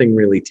 There's something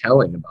really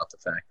telling about the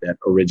fact that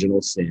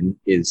original sin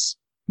is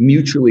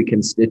mutually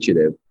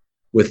constitutive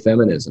with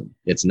feminism.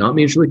 It's not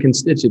mutually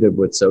constitutive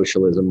with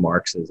socialism,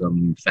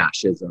 Marxism,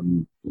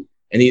 fascism,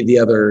 any of the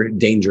other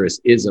dangerous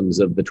isms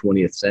of the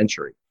 20th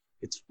century.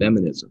 It's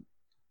feminism.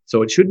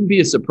 So it shouldn't be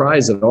a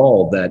surprise at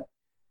all that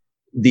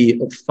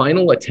the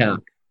final attack,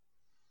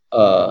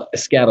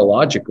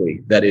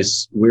 eschatologically, that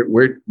is,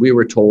 we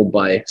were told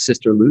by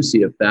Sister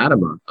Lucy of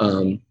Fatima,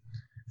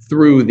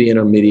 through the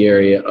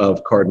intermediary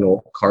of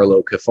Cardinal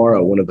Carlo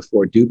Cafaro, one of the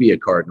four Dubia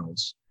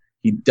cardinals.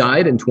 He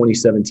died in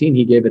 2017.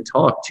 He gave a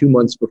talk 2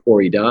 months before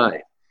he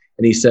died.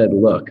 And he said,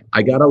 look,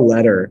 I got a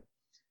letter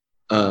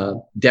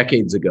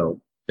decades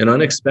ago, an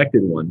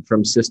unexpected one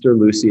from Sister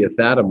Lucy of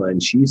Fatima.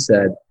 And she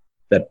said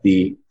that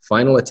the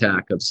final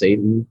attack of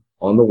Satan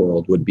on the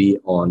world would be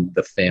on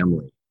the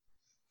family.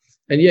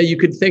 And yeah, you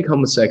could think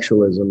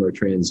homosexualism or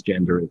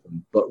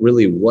transgenderism, but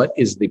really, what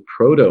is the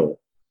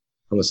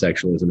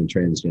proto-homosexualism and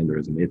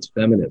transgenderism? It's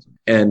feminism.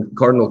 And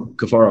Cardinal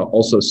Cafaro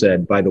also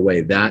said, by the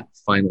way, that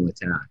final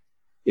attack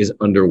is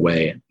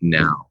underway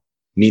now,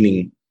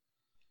 meaning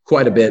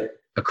quite a bit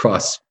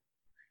across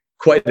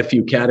quite a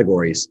few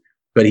categories.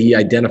 But he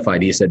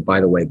identified, he said,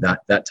 by the way,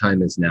 that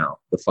time is now.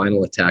 The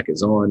final attack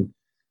is on,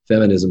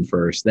 feminism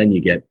first, then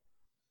you get,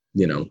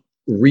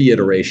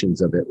 reiterations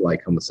of it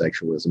like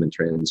homosexualism and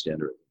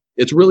transgenderism.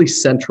 It's really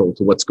central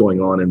to what's going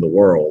on in the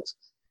world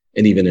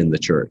and even in the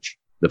church,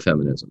 the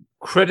feminism.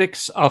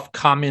 Critics of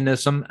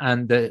communism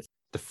and the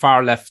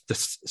far left, the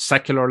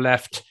secular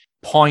left,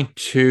 point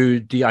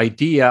to the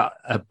idea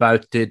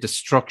about the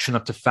destruction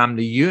of the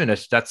family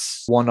unit.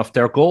 That's one of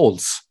their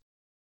goals.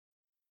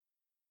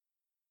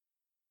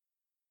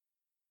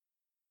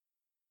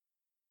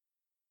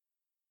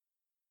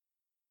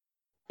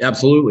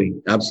 Absolutely.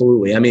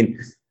 Absolutely. I mean,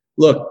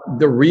 look,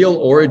 the real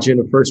origin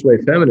of first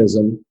wave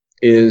feminism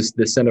is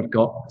the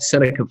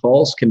Seneca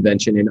Falls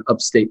Convention in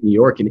upstate New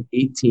York in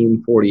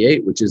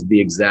 1848, which is the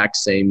exact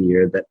same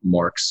year that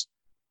Marx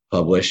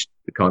published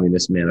the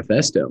Communist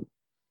Manifesto,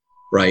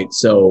 right?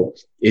 So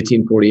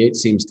 1848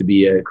 seems to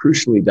be a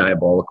crucially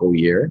diabolical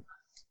year.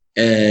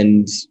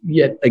 And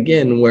yet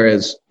again,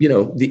 whereas,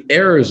 the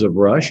errors of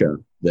Russia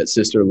that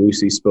Sister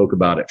Lucy spoke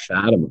about at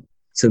Fatima,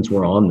 since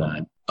we're on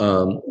that,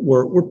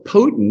 were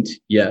potent,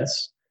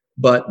 yes,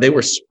 but they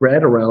were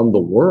spread around the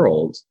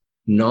world,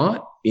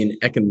 not in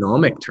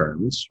economic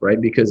terms, right?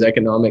 Because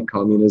economic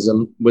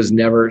communism was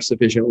never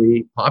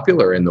sufficiently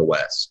popular in the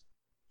West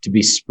to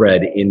be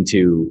spread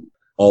into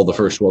all the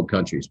first world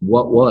countries.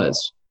 What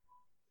was?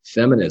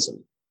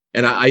 Feminism.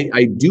 And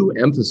I do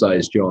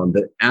emphasize, John,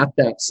 that at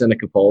that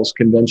Seneca Falls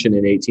Convention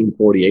in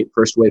 1848,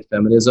 first wave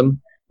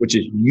feminism, which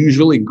is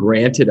usually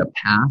granted a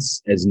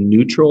pass as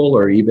neutral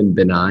or even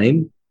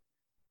benign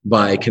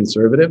by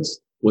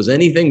conservatives, was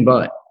anything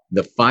but.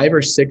 The 5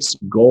 or 6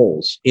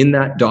 goals in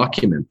that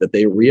document that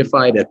they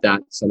reified at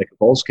that Seneca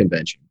Falls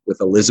Convention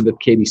with Elizabeth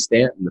Cady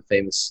Stanton, the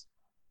famous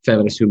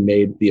feminist who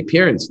made the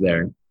appearance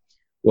there,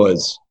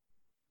 was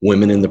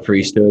women in the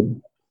priesthood,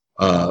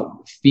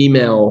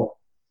 female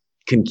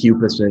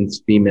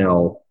concupiscence,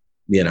 female,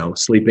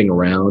 sleeping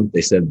around.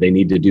 They said they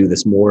need to do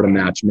this more to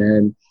match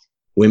men.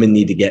 Women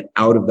need to get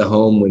out of the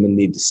home. Women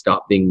need to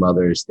stop being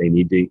mothers. They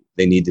need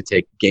to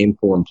take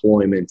gainful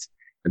employment,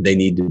 and they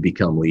need to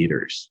become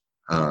leaders.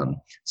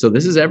 So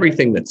this is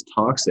everything that's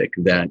toxic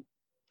that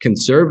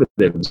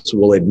conservatives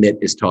will admit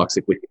is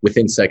toxic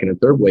within second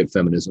and third wave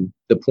feminism.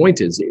 The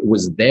point is, it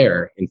was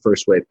there in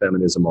first wave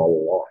feminism all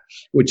along,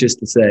 which is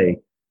to say,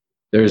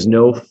 there's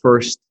no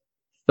first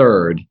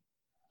third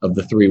of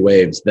the 3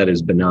 waves that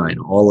is benign.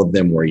 All of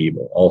them were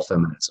evil. All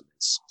feminism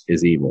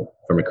is evil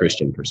from a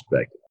Christian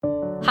perspective.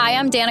 Hi,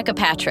 I'm Danica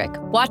Patrick.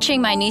 Watching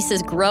my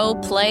nieces grow,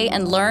 play,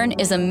 and learn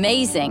is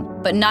amazing,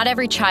 but not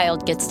every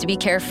child gets to be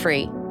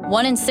carefree.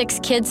 1 in 6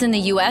 kids in the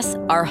U.S.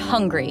 are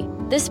hungry.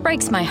 This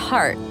breaks my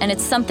heart, and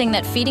it's something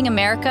that Feeding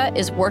America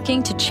is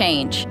working to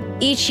change.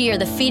 Each year,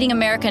 the Feeding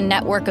America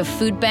network of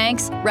food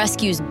banks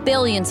rescues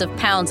billions of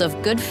pounds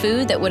of good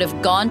food that would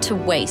have gone to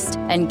waste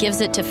and gives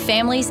it to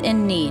families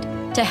in need.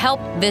 To help,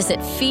 visit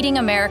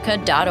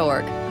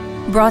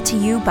feedingamerica.org. Brought to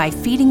you by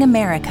Feeding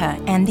America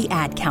and the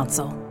Ad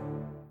Council.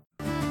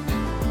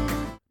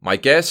 My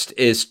guest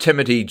is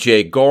Timothy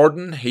J.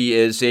 Gordon. He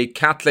is a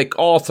Catholic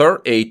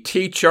author, a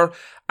teacher,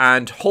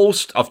 and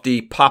host of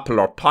the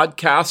popular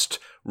podcast,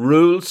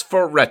 Rules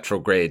for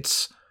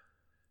Retrogrades.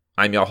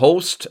 I'm your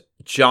host,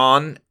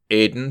 John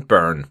Aidan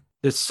Byrne.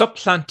 The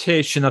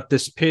supplantation of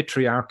this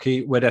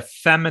patriarchy with a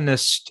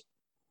feminist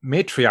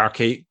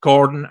matriarchy,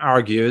 Gordon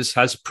argues,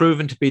 has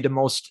proven to be the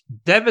most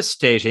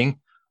devastating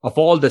of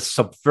all the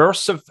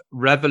subversive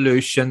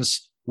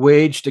revolutions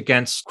waged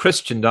against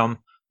Christendom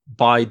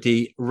by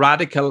the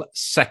radical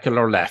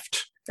secular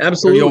left.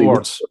 Absolutely. Your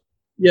words.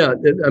 Yeah,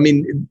 I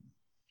mean,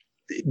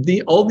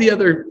 all the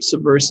other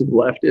subversive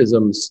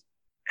leftisms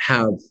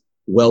have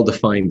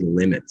well-defined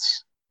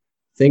limits.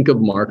 Think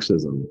of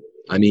Marxism.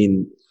 I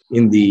mean,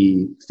 in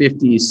the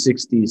 50s,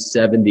 60s,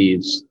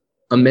 70s,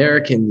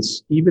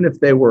 Americans, even if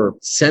they were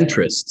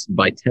centrists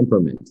by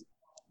temperament,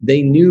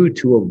 they knew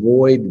to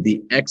avoid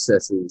the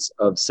excesses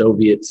of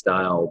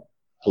Soviet-style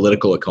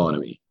political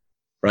economy,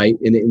 right?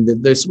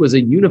 And this was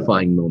a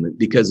unifying moment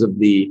because of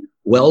the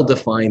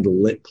well-defined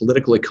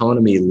political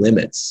economy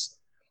limits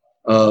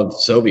of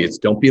Soviets.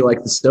 Don't be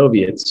like the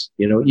Soviets.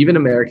 You know, even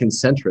American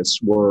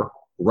centrists were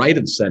right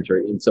of center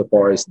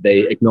insofar as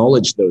they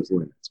acknowledged those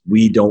limits.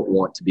 We don't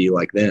want to be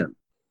like them.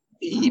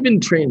 Even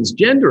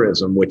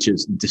transgenderism, which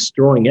is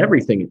destroying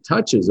everything it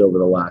touches over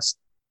the last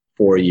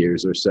 4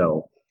 years or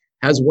so,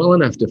 has well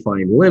enough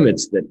defined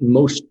limits that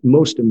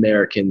most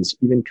Americans,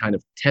 even kind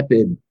of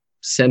tepid,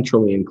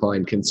 centrally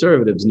inclined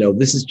conservatives, know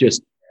this is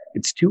just,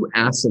 it's too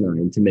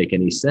asinine to make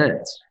any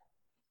sense.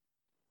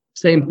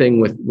 Same thing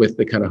with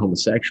the kind of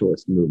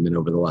homosexualist movement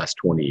over the last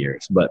 20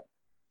 years. But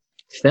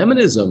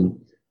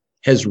feminism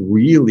has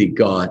really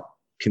got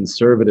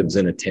conservatives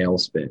in a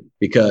tailspin,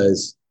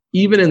 because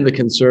even in the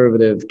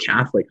conservative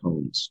Catholic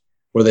homes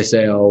where they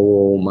say, oh,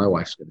 well, my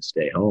wife's going to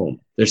stay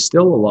home, there's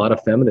still a lot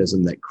of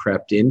feminism that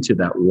crept into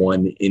that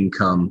one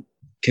income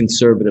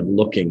conservative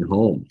looking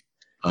home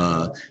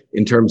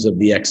in terms of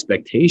the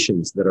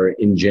expectations that are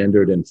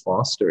engendered and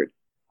fostered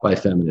by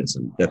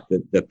feminism, that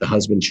the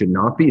husband should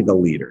not be the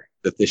leader,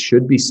 that this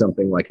should be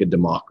something like a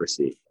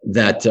democracy,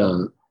 that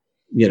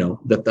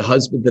that the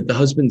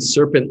husband's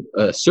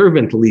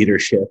servant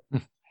leadership,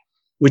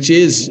 which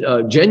is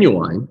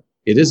genuine.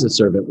 It is a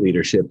servant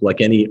leadership,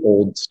 like any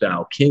old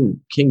style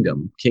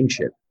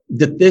kingship,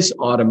 that this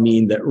ought to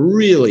mean that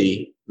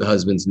really the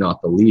husband's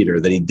not the leader,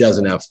 that he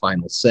doesn't have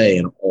final say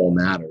in all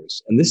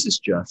matters. And this is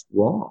just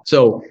wrong.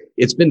 So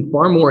it's been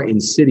far more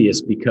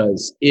insidious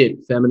because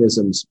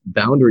feminism's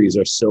boundaries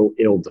are so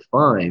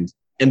ill-defined,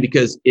 and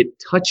because it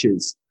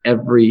touches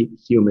every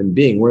human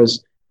being.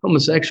 Whereas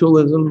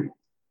homosexualism,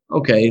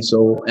 okay,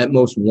 so at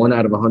most 1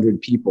 out of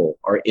 100 people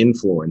are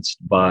influenced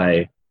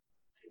by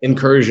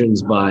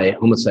incursions by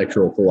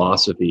homosexual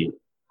philosophy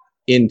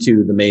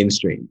into the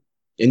mainstream.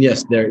 And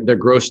yes, they're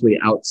grossly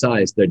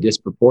outsized. They're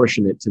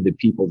disproportionate to the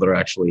people that are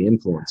actually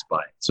influenced by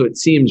it. So it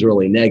seems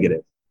really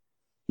negative.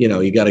 You know,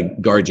 you got to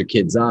guard your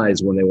kids'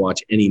 eyes when they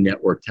watch any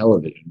network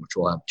television, which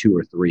will have 2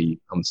 or 3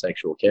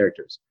 homosexual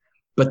characters.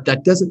 But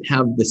that doesn't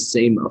have the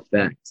same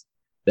effect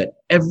that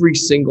every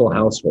single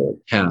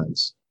household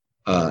has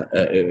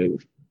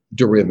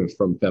derivative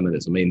from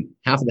feminism. I mean,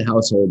 half of the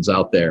households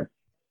out there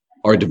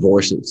are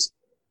divorces,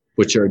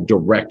 which are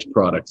direct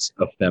products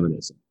of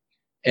feminism.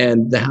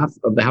 And the half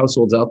of the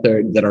households out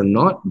there that are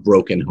not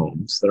broken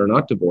homes, that are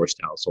not divorced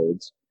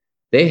households,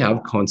 they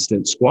have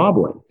constant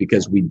squabbling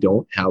because we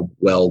don't have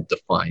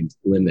well-defined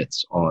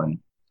limits on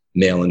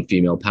male and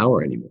female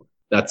power anymore.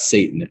 That's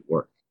Satan at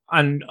work.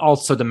 And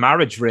also the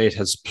marriage rate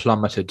has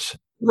plummeted.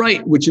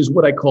 Right, which is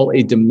what I call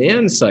a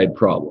demand side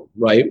problem,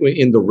 right?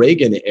 In the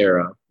Reagan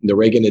era, in the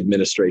Reagan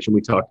administration,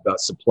 we talked about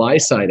supply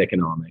side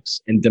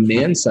economics and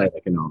demand side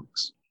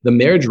economics. The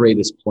marriage rate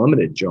has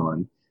plummeted,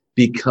 John,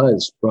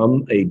 because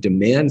from a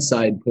demand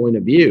side point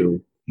of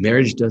view,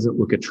 marriage doesn't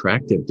look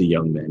attractive to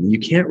young men. You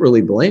can't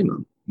really blame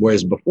them.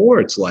 Whereas before,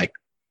 it's like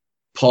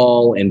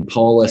Paul and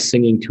Paula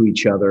singing to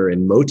each other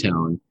in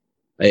Motown.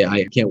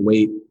 I can't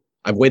wait.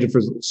 I've waited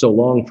for so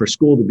long for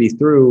school to be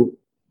through.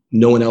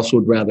 No one else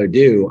would rather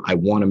do. I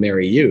want to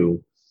marry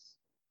you.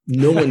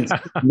 No one's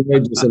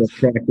marriage is an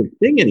attractive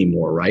thing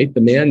anymore, right?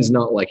 The man's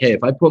not like, hey,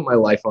 if I put my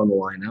life on the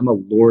line, I'm a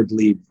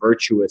lordly,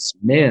 virtuous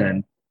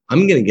man.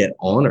 I'm going to get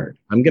honored.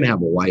 I'm going to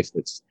have a wife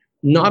that's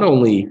not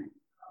only,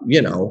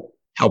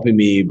 helping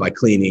me by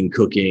cleaning,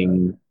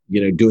 cooking,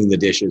 doing the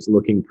dishes,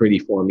 looking pretty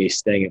for me,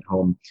 staying at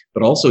home,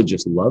 but also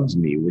just loves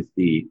me with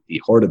the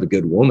heart of a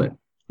good woman,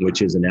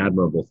 which is an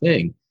admirable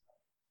thing.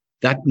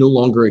 That no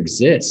longer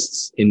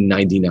exists in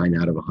 99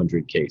 out of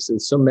 100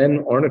 cases. So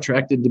men aren't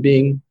attracted to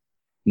being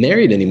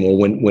married anymore.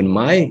 When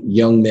my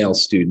young male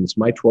students,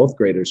 my 12th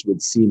graders,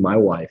 would see my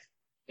wife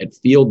at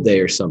field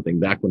day or something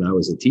back when I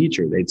was a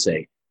teacher, they'd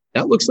say,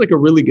 that looks like a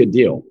really good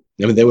deal.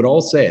 I mean, they would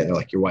all say it. They're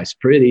like, your wife's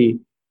pretty.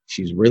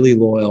 She's really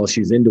loyal.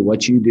 She's into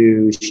what you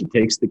do. She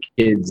takes the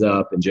kids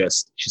up and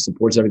she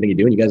supports everything you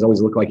do. And you guys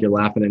always look like you're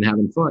laughing and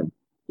having fun.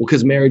 Well,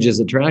 because marriage is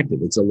attractive.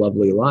 It's a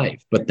lovely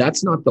life. But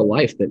that's not the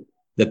life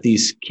that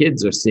these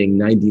kids are seeing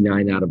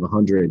 99 out of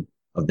 100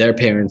 of their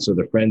parents or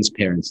their friends'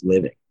 parents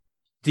living.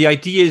 The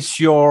ideas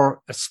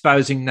you're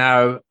espousing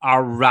now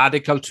are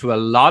radical to a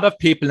lot of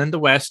people in the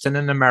West and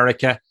in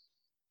America,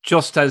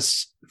 just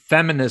as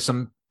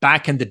feminism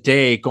back in the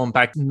day, going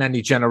back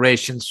many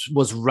generations,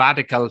 was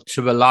radical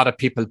to a lot of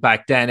people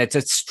back then.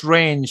 It's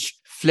strange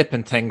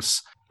flipping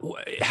things.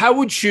 How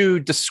would you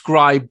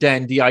describe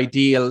then the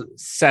ideal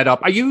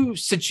setup? Are you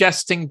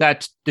suggesting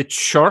that the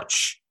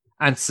church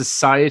and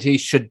society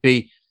should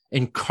be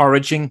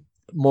encouraging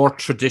more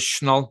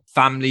traditional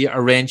family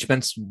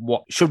arrangements?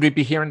 Should we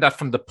be hearing that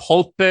from the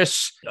pulpit?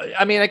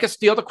 I mean, I guess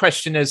the other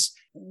question is,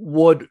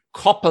 would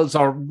couples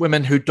or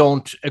women who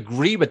don't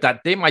agree with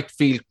that, they might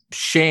feel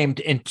shamed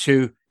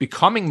into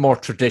becoming more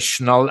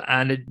traditional,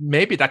 and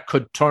maybe that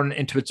could turn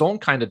into its own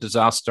kind of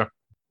disaster.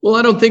 Well,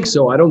 I don't think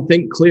so. I don't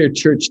think clear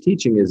church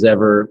teaching is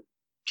ever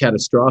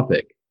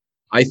catastrophic.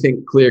 I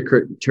think clear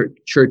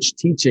church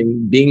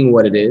teaching, being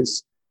what it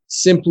is,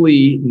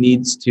 simply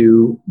needs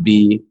to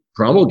be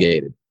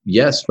promulgated.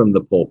 Yes, from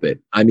the pulpit.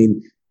 I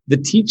mean, the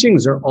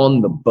teachings are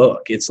on the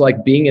book. It's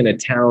like being in a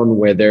town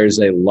where there's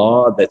a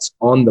law that's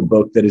on the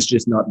book that is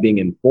just not being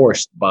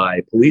enforced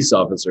by police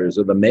officers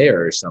or the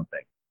mayor or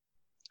something.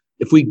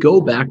 If we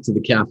go back to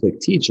the Catholic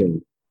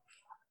teaching,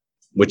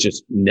 which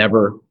has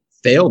never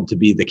failed to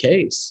be the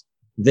case,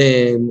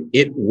 then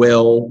it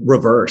will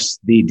reverse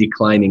the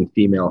declining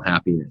female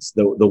happiness.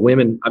 The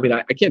women, I mean,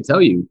 I can't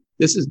tell you,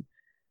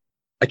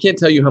 I can't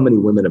tell you how many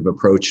women have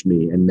approached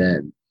me and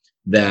men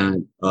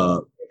that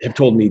have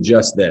told me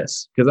just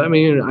this. Because I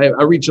mean,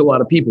 I reach a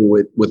lot of people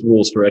with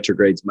Rules for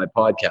Retrogrades, my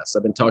podcast.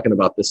 I've been talking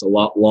about this a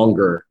lot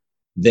longer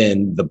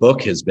than the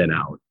book has been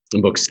out.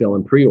 The book's still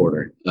in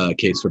pre-order,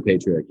 Case for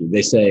Patriarchy.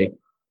 They say,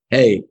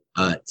 hey,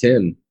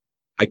 Tim,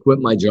 I quit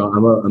my job.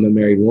 I'm a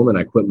married woman.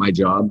 I quit my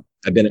job.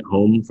 I've been at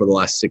home for the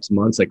last 6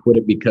 months. I quit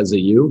it because of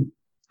you.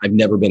 I've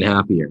never been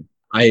happier.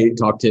 I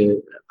talk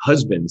to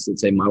husbands that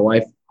say, my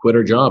wife quit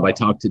her job. I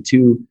talked to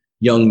 2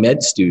 young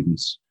med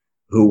students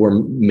who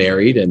were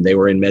married and they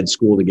were in med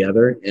school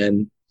together.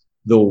 And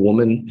the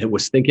woman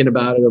was thinking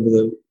about it over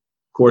the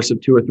course of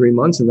 2 or 3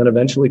 months and then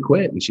eventually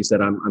quit. And she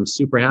said, I'm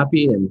super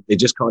happy. And they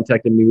just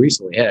contacted me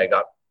recently. Hey,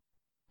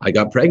 I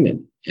got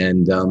pregnant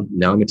and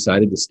now I'm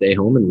excited to stay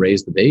home and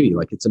raise the baby.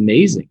 Like, it's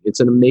amazing.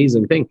 It's an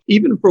amazing thing.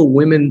 Even for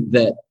women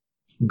that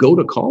go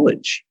to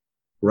college,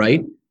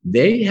 right?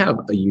 They have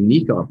a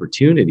unique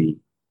opportunity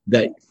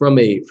that from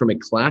a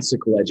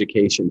classical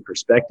education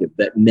perspective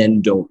that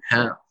men don't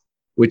have,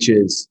 which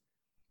is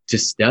to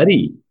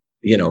study,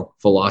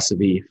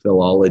 philosophy,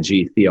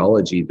 philology,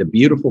 theology, the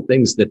beautiful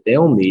things that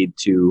they'll need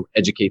to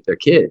educate their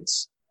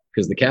kids,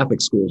 because the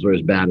Catholic schools are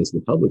as bad as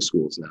the public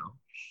schools now.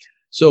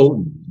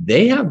 So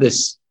they have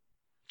this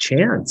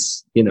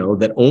chance,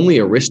 that only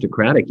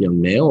aristocratic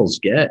young males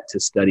get to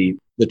study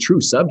the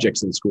true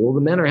subjects in school. The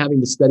men are having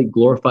to study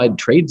glorified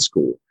trade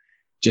school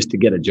just to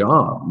get a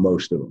job,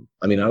 most of them.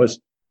 I mean, I was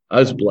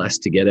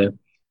blessed to get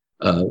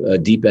a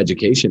deep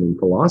education in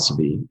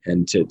philosophy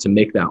and to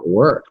make that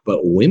work.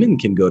 But women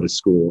can go to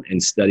school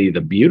and study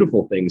the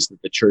beautiful things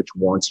that the church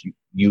wants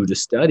you to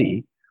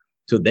study,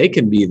 so they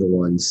can be the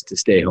ones to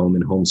stay home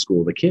and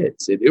homeschool the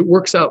kids. It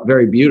works out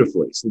very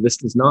beautifully. So this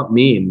does not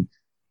mean,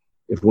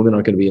 if women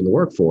aren't going to be in the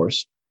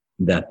workforce,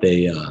 that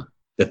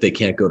they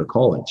can't go to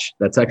college.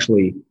 That's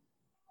actually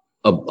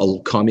a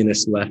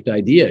communist left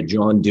idea.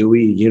 John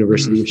Dewey,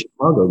 University of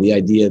Chicago, the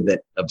idea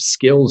that of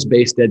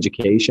skills-based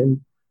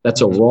education,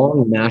 that's a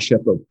wrong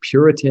mashup of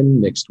Puritan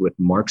mixed with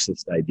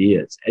Marxist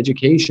ideas.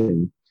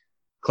 Education,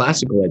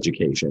 classical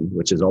education,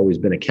 which has always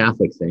been a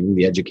Catholic thing,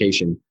 the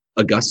education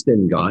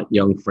Augustine got,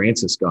 young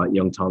Francis got,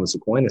 young Thomas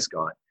Aquinas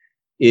got,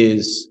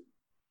 is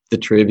the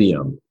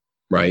trivium,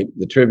 right?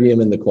 The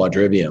trivium and the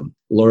quadrivium,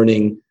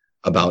 learning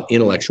about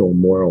intellectual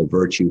moral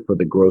virtue for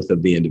the growth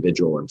of the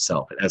individual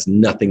himself. It has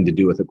nothing to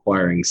do with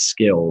acquiring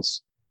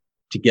skills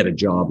to get a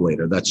job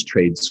later. That's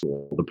trade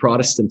school. The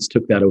Protestants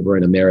took that over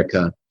in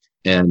America,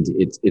 and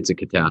it's a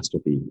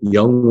catastrophe.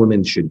 Young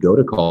women should go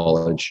to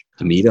college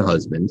to meet a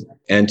husband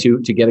and to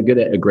get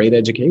a great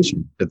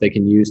education that they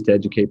can use to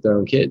educate their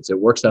own kids. It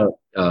works out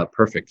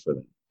perfect for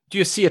them. Do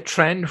you see a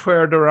trend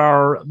where there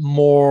are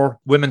more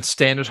women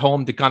staying at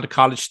home? They've gone to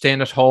college,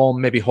 staying at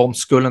home, maybe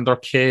homeschooling their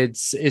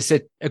kids. Is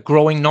it a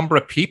growing number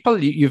of people?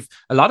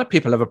 A lot of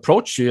people have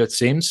approached you, it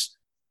seems.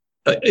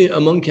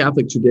 Among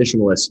Catholic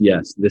traditionalists,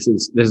 yes, this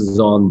is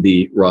on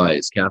the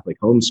rise. Catholic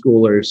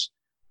homeschoolers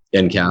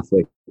and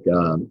Catholic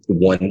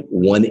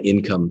one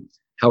income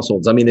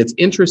households. I mean, it's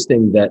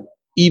interesting that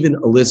even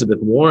Elizabeth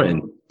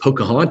Warren,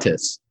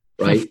 Pocahontas,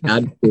 right,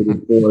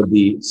 advocated for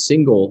the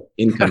single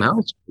income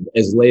household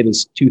as late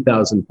as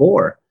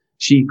 2004.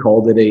 She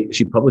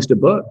published a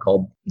book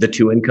called The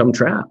Two Income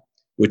Trap,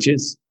 which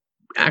is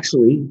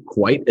actually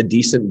quite a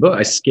decent book.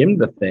 I skimmed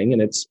the thing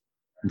and it's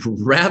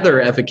rather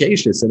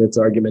efficacious in its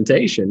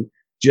argumentation,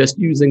 just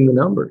using the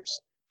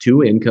numbers.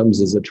 2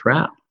 incomes is a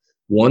trap.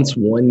 Once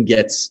one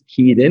gets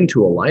keyed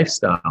into a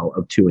lifestyle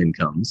of 2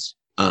 incomes,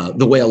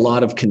 the way a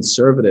lot of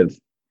conservative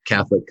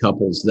Catholic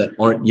couples that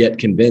aren't yet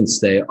convinced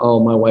say,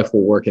 oh, my wife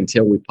will work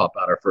until we pop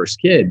out our first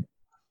kid,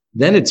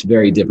 then it's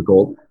very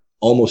difficult,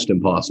 almost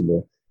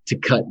impossible, to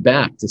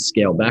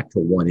scale back to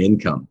 1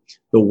 income.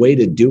 The way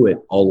to do it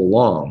all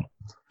along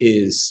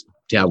is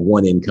to have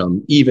 1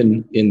 income,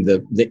 even in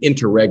the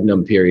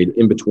interregnum period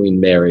in between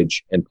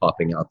marriage and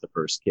popping out the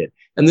first kid.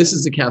 And this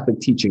is the Catholic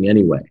teaching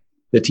anyway.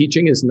 The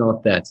teaching is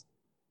not that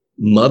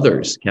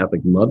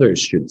Catholic mothers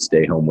should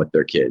stay home with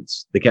their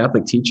kids. The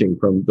Catholic teaching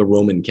from the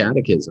Roman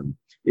Catechism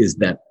is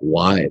that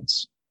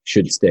wives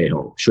should stay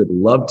home, should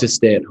love to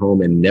stay at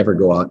home and never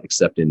go out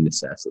except in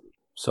necessity.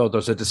 So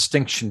there's a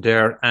distinction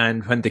there.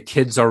 And when the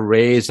kids are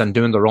raised and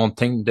doing their own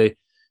thing,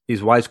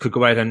 these wives could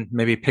go out and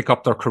maybe pick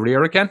up their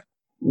career again?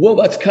 Well,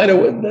 that's kind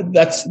of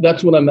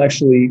that's what I'm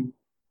actually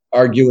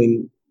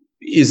arguing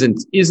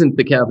isn't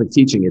the Catholic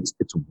teaching. It's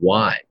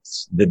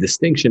wives. The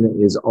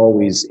distinction is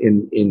always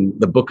in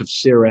the book of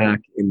Sirach,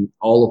 in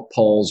all of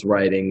Paul's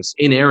writings,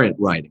 inerrant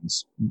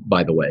writings,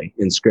 by the way,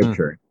 in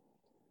Scripture.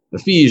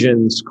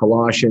 Ephesians,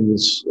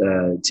 Colossians,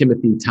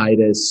 Timothy,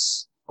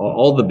 Titus,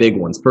 all the big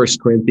ones, 1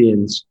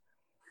 Corinthians.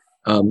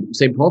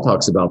 St. Paul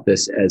talks about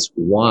this as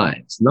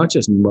wives, not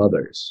just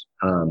mothers.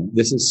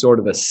 This is sort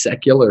of a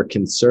secular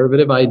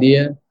conservative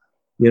idea,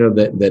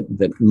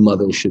 that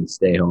mothers should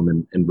stay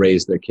home and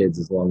raise their kids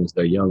as long as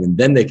they're young, and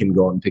then they can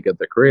go out and pick up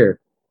their career.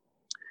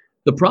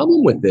 The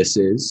problem with this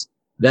is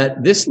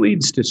that this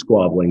leads to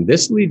squabbling.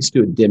 This leads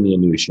to a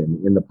diminution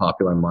in the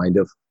popular mind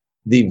of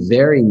the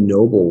very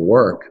noble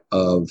work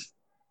of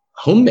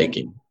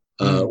homemaking,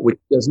 which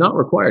does not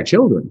require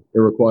children. It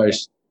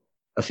requires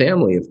a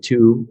family of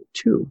two,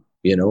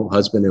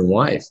 husband and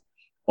wife.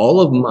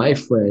 All of my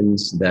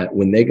friends that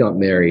when they got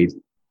married,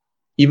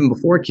 even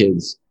before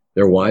kids,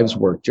 their wives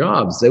worked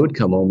jobs, they would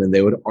come home and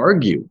they would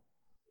argue,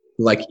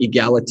 like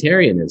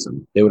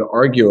egalitarianism. They would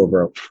argue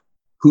over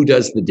who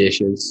does the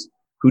dishes,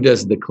 who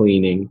does the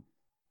cleaning.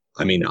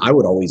 I mean, I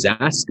would always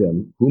ask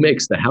them, who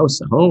makes the house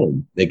a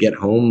home? They get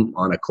home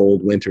on a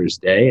cold winter's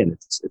day and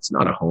it's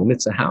not a home,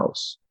 it's a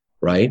house,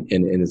 right?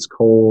 And it's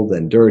cold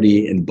and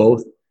dirty. And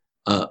both,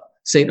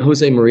 Saint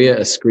Jose Maria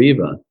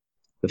Escriva,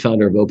 the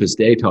founder of Opus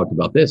Dei, talked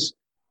about this.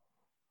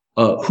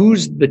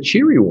 Who's the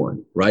cheery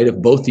one, right? If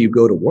both of you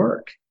go to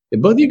work, you're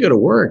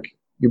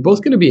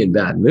both going to be in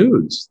bad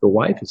moods. The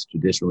wife has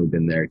traditionally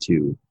been there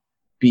to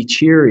be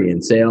cheery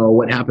and say, oh,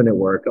 what happened at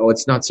work? Oh,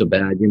 it's not so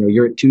bad.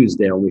 You're at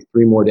Tuesday, only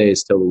 3 more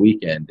days till the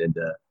weekend, and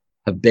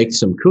have baked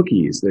some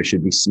cookies. There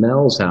should be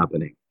smells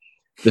happening.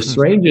 The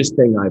strangest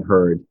thing I've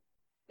heard,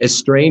 as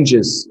strange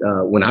as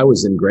when I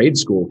was in grade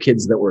school,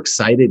 kids that were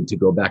excited to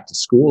go back to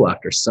school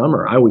after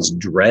summer. I always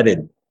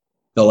dreaded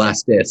the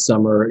last day of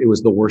summer. It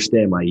was the worst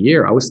day of my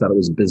year. I always thought it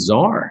was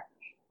bizarre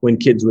when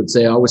kids would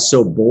say, I was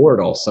so bored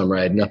all summer,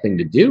 I had nothing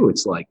to do.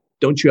 It's like,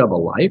 don't you have a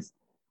life?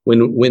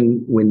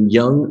 When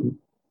young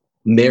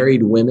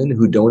married women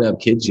who don't have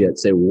kids yet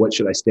say, well, what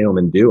should I stay home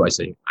and do? I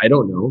say, I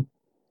don't know.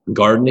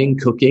 Gardening,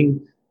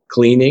 cooking,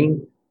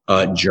 cleaning,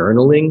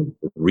 journaling,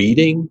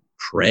 reading,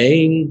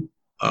 praying,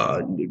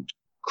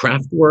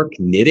 craft work,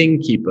 knitting,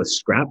 keep a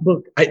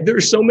scrapbook. There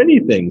are so many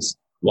things.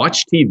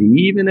 Watch TV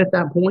even at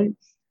that point.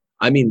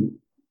 I mean,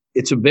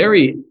 it's a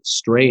very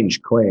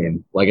strange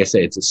claim. Like I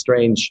say, it's as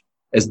strange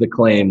as the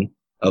claim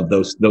of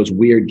those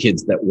weird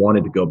kids that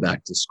wanted to go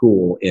back to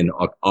school in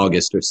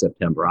August or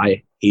September.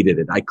 I hated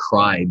it. I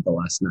cried the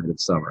last night of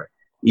summer,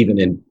 even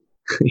in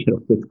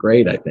 5th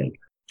grade, I think.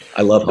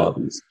 I love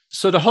hobbies.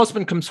 So the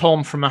husband comes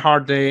home from a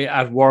hard day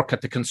at work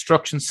at the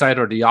construction site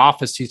or the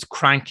office. He's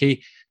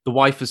cranky. The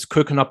wife is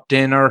cooking up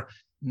dinner,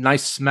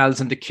 nice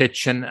smells in the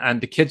kitchen,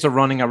 and the kids are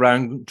running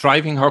around,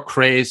 driving her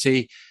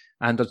crazy.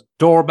 And the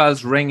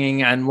doorbell's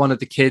ringing, and one of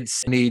the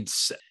kids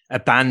needs a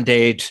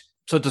Band-Aid.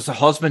 So does the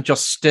husband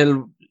just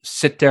still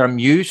sit there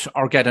mute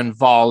or get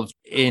involved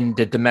in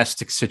the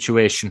domestic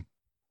situation?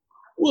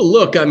 Well,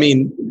 look, I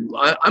mean,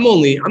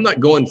 I'm not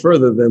going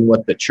further than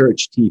what the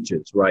church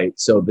teaches, right?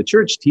 So the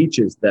church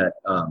teaches that,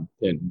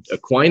 and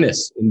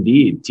Aquinas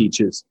indeed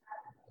teaches,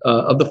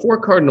 of the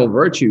 4 cardinal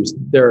virtues,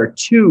 there are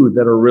 2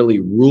 that are really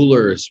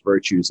rulers'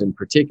 virtues in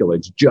particular.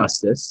 It's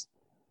justice.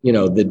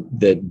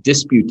 The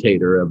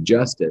disputator of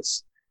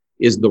justice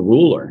is the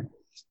ruler,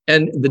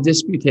 and the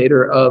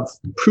disputator of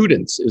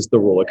prudence is the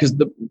ruler. Because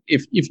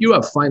if you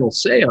have final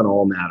say on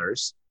all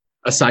matters,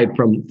 aside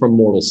from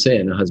mortal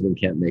sin, a husband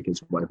can't make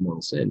his wife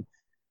mortal sin,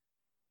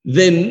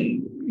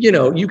 then,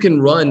 you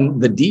can run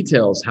the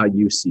details how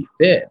you see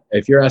fit.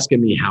 If you're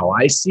asking me how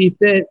I see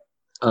fit,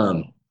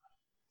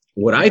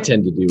 what I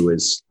tend to do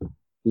is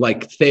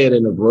like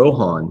Theoden of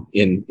Rohan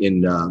in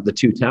the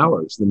Two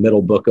Towers, the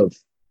middle book of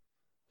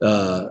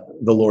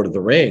the Lord of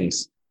the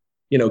Rings.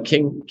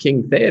 King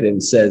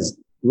Theoden says,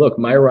 look,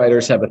 my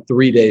riders have a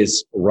 3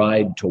 days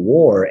ride to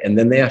war, and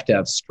then they have to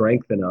have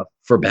strength enough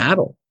for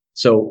battle.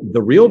 So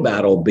the real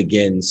battle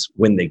begins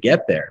when they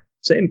get there.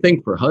 Same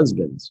thing for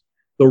husbands.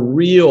 The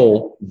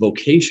real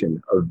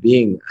vocation of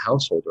being a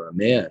householder, a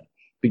man,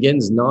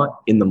 begins not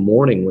in the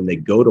morning when they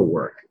go to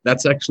work.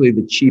 That's actually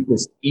the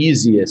cheapest,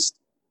 easiest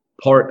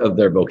part of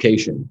their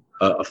vocation.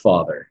 A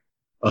father,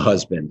 a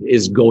husband,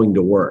 is going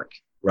to work,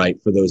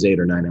 right, for those 8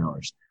 or 9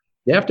 hours.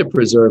 They have to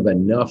preserve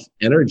enough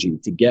energy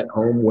to get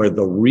home where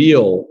the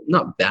real,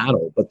 not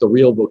battle, but the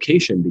real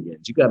vocation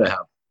begins. You got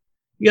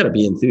to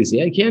be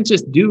enthusiastic. You can't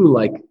just do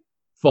like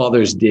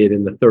fathers did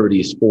in the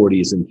 30s,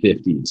 40s, and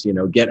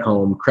 50s, get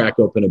home, crack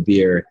open a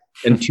beer,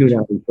 and tune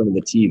out in front of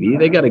the TV.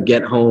 They got to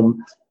get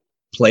home,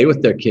 play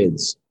with their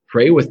kids,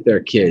 pray with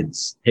their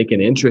kids, take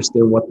an interest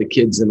in what the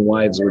kids and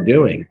wives were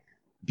doing,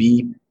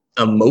 be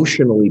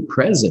emotionally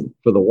present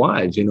for the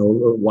wives.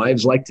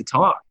 Wives like to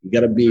talk. You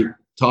got to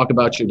talk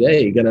about your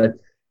day. You got to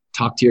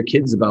talk to your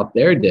kids about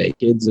their day,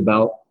 kids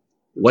about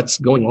what's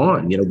going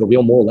on, the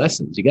real moral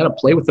lessons. You got to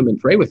play with them and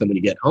pray with them when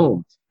you get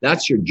home.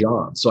 That's your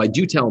job. So I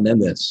do tell men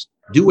this: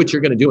 do what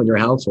you're going to do in your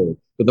household.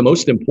 But the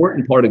most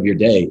important part of your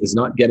day is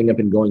not getting up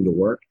and going to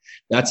work.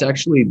 That's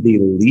actually the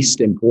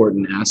least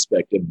important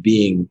aspect of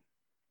being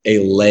a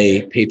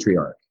lay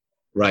patriarch,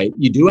 right?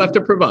 You do have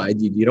to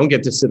provide. You don't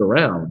get to sit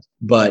around,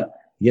 but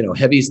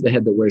heavy's the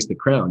head that wears the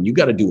crown. You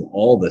got to do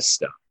all this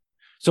stuff.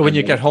 So when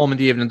you get home in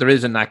the evening, there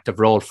is an active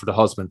role for the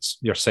husbands,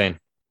 you're saying?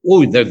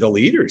 Oh, they're the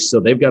leaders. So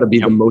they've got to be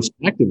the most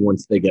active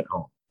once they get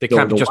home. They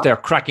can't be just there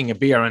cracking a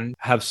beer and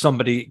have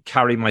somebody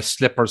carry my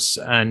slippers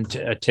and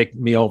take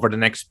me over the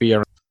next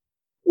beer.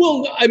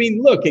 Well, I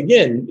mean, look,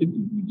 again,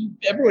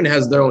 everyone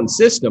has their own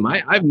system.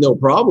 I have no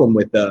problem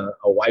with a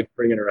wife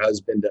bringing her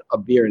husband a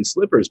beer and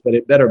slippers, but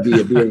it better be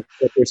a beer and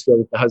slippers so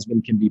that the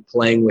husband can be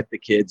playing with the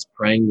kids,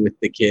 praying with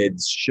the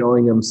kids,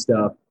 showing them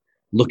stuff,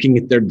 looking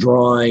at their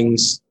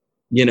drawings,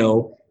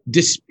 mediate.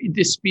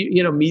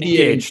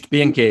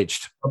 Be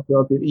engaged.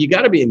 You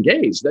got to be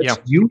engaged.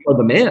 You are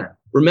the man.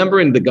 Remember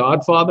in The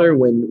Godfather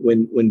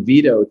when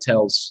Vito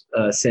tells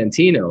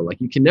Santino,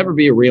 like, you can never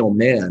be a real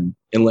man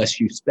unless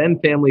you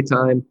spend family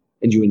time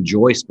and you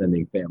enjoy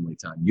spending family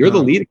time. You're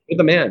the leader. You're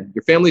the man.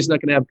 Your family's not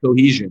going to have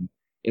cohesion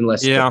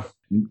unless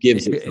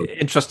gives it cohesion.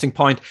 Interesting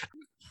point.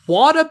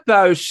 What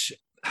about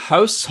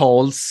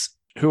households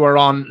who are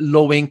on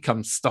low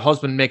incomes? The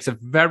husband makes a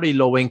very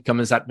low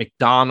income, is at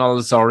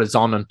McDonald's or is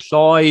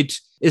unemployed.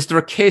 Is there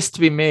a case to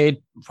be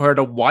made where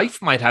the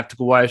wife might have to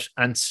go out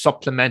and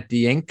supplement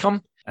the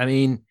income? I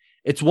mean,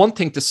 it's one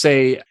thing to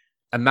say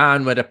a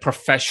man with a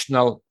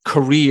professional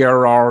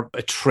career or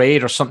a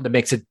trade or something that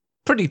makes a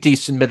pretty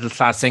decent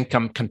middle-class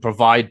income can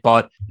provide,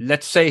 but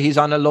let's say he's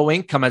on a low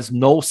income, has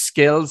no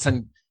skills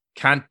and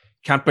can't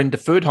bring the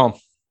food home.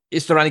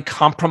 Is there any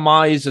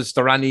compromise? Is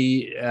there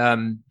any,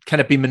 can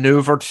it be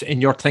maneuvered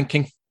in your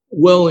thinking?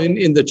 Well,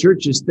 in the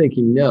church's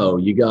thinking, no.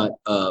 You got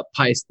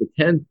Pius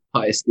X,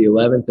 Pius XI,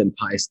 and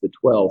Pius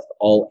XII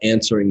all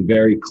answering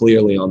very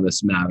clearly on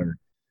this matter.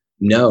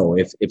 No,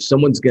 if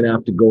someone's going to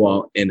have to go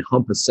out and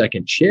hump a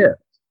second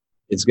shift,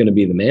 it's going to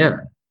be the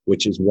man,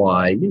 which is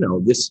why,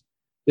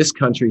 this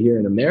country here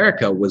in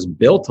America was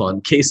built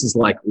on cases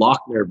like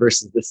Lochner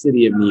versus the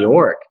city of New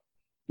York.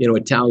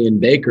 Italian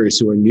bakers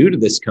who are new to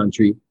this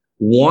country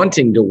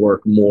wanting to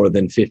work more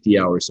than 50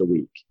 hours a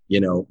week,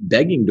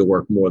 begging to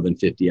work more than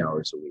 50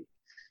 hours a week.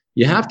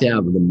 You have to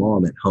have the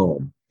mom at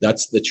home.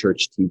 That's the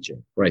church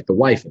teaching, right? The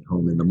wife at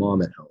home and the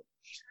mom at home.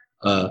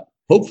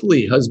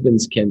 Hopefully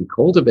husbands can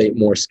cultivate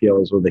more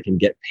skills where they can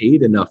get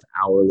paid enough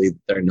hourly that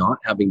they're not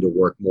having to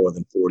work more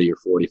than 40 or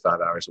 45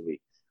 hours a week.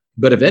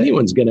 But if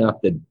anyone's going to have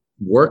to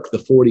work the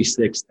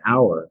 46th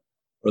hour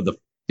or the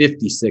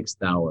 56th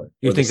hour.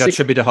 You think that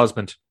should be the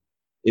husband?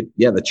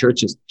 The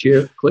church is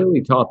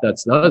clearly taught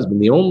that's the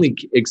husband. The only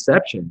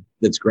exception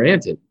that's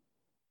granted,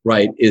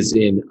 right, is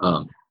in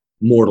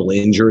mortal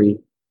injury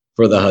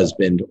for the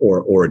husband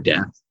or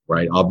death,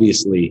 right?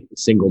 Obviously,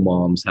 single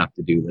moms have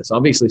to do this.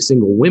 Obviously,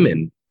 single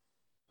women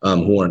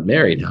who aren't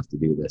married have to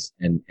do this,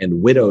 and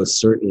widows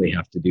certainly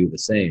have to do the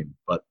same.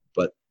 But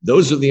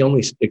those are the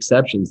only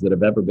exceptions that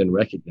have ever been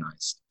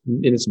recognized.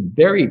 And it's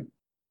very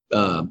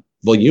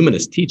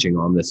voluminous teaching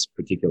on this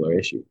particular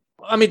issue.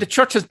 I mean, the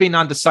church has been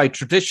on the side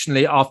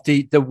traditionally of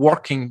the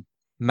working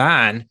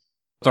man.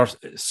 Their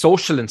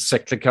social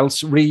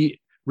encyclicals,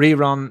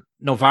 Rerum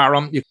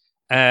Novarum,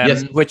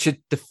 which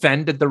it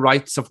defended the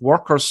rights of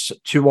workers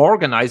to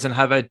organize and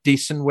have a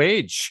decent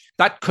wage.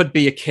 That could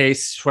be a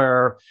case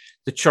where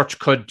the church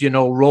could,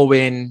 row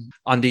in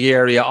on the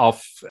area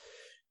of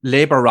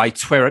labor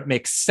rights where it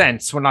makes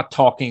sense. We're not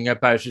talking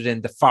about it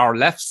in the far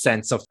left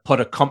sense of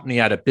put a company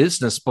out of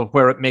business, but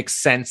where it makes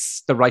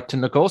sense, the right to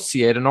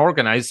negotiate and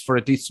organize for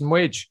a decent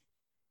wage.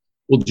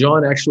 Well,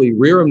 John, actually,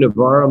 Rerum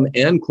Novarum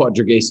and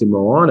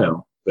Quadragesimo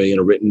Anno,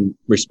 written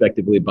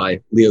respectively by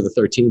Leo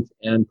XIII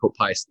and Pope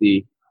Pius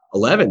XI,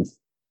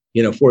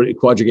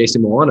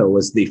 Quadragesimo Anno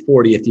was the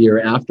 40th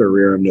year after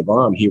Rerum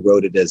Novarum. He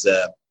wrote it as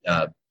a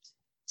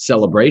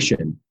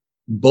celebration.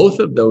 Both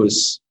of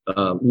those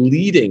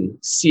leading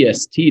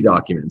CST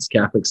documents,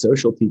 Catholic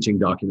social teaching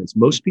documents,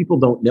 most people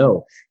don't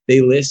know.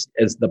 They list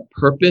as the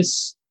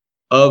purpose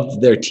of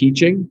their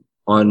teaching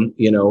on,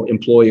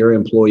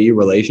 employer-employee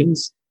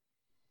relations.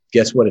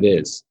 Guess what it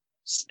is?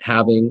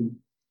 Having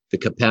the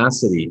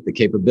capacity, the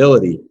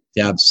capability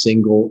to have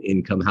single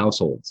income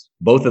households.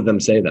 Both of them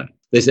say that.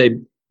 They say,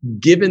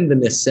 given the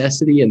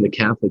necessity in the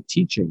Catholic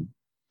teaching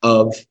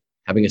of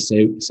having a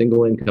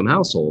single income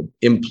household,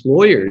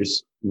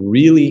 employers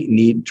really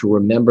need to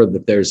remember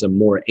that there's a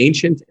more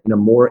ancient and a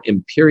more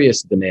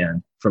imperious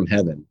demand from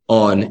heaven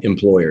on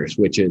employers,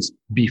 which is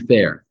be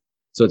fair.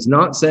 So it's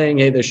not saying,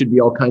 hey, there should be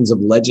all kinds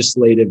of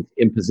legislative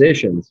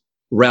impositions.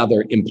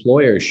 Rather,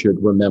 employers should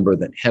remember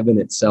that heaven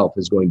itself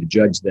is going to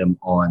judge them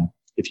on,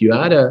 if you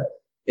had an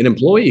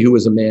employee who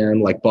was a man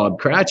like Bob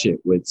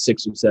Cratchit with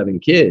 6 or 7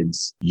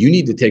 kids, you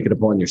need to take it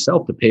upon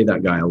yourself to pay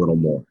that guy a little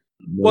more.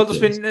 Well, there's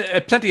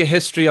been plenty of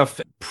history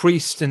of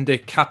priests in the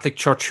Catholic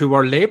Church who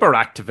are labor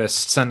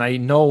activists. And I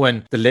know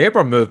in the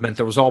labor movement,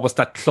 there was always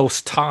that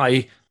close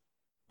tie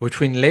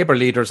between labor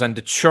leaders and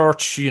the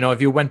church. You know,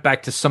 if you went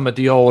back to some of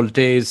the old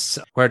days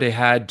where they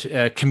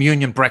had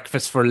communion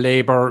breakfast for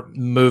labor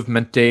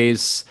movement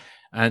days,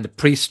 and the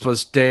priest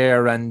was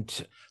there, and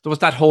there was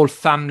that whole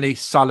family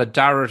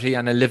solidarity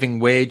and a living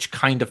wage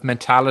kind of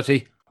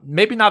mentality.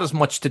 Maybe not as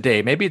much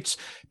today. Maybe it's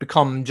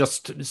become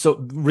just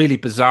so really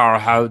bizarre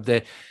how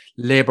the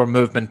labor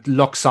movement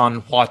looks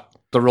on what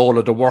the role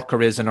of the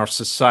worker is in our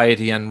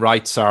society and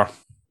rights are.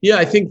 Yeah,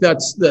 I think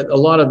that a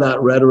lot of that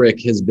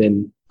rhetoric has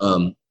been,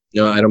 I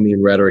don't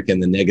mean rhetoric in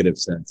the negative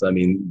sense. I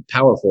mean,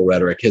 powerful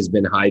rhetoric has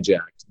been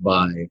hijacked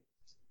by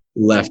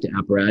left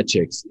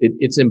apparatchiks.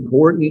 It's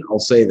important, I'll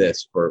say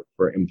this, for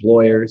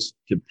employers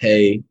to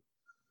pay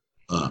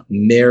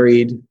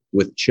married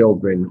with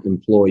children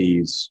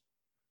employees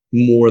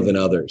more than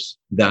others.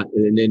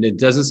 And it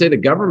doesn't say the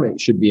government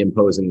should be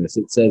imposing this.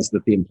 It says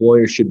that the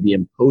employer should be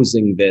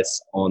imposing this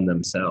on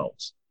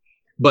themselves.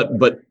 But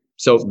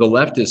so the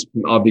leftists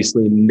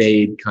obviously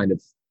made kind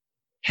of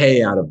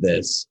hay out of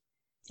this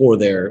for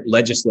their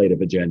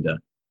legislative agenda.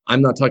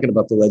 I'm not talking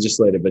about the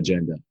legislative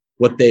agenda.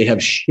 What they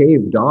have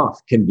shaved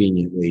off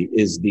conveniently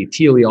is the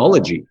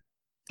teleology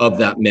of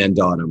that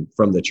mandatum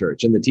from the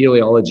church. And the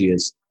teleology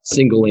is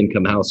single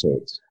income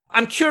households.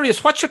 I'm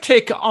curious, what's your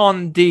take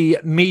on the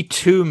Me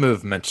Too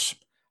movement?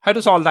 How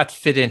does all that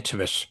fit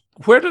into it?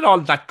 Where did all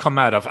that come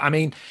out of? I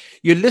mean,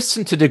 you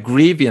listen to the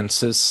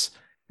grievances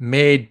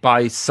made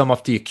by some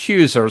of the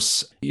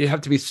accusers. You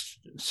have to be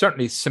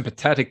certainly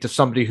sympathetic to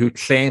somebody who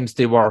claims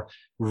they were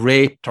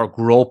raped or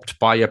groped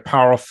by a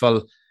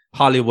powerful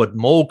Hollywood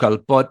mogul.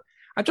 But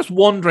I'm just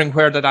wondering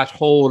where did that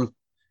whole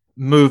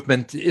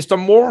movement, is there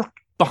more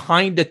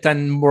behind it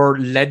than we're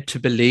led to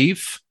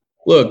believe?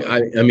 Look,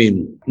 I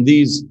mean,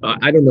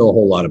 I don't know a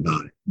whole lot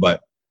about it,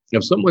 but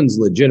if someone's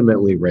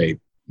legitimately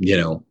raped, they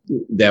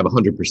have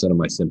 100% of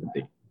my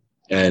sympathy.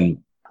 And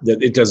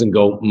that it doesn't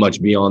go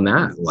much beyond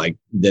that. Like,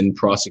 then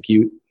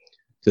prosecute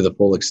to the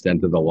full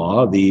extent of the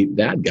law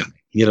that guy,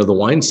 the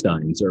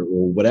Weinsteins or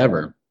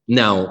whatever.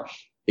 Now,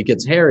 it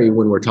gets hairy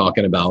when we're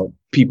talking about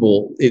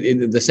people.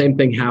 The same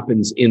thing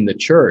happens in the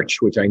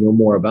church, which I know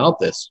more about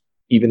this,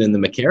 even in the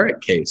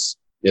McCarrick case,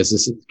 as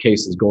this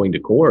case is going to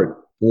court.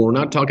 When we're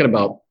not talking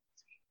about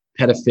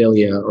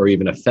pedophilia or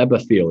even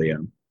ephebophilia,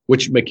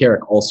 which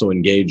McCarrick also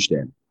engaged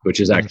in, which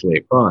is actually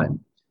a crime.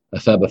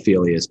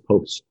 Ephebophilia is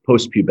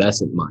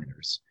post-pubescent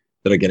minors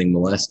that are getting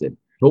molested.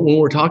 But when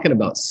we're talking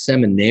about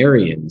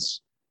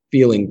seminarians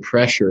feeling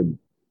pressured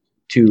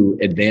to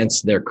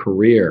advance their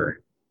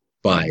career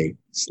by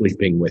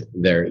sleeping with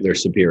their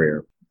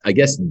superior, I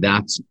guess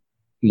that's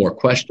more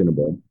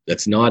questionable.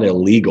 That's not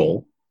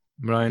illegal.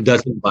 Right. It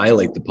doesn't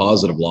violate the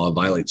positive law, it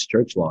violates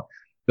church law.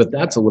 But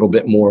that's a little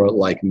bit more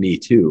like Me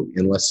Too,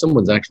 unless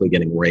someone's actually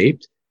getting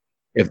raped.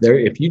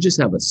 If you just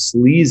have a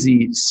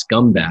sleazy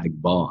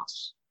scumbag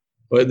boss,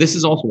 but this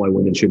is also why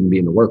women shouldn't be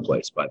in the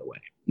workplace, by the way.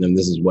 And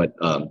this is what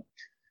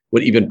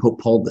even Pope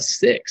Paul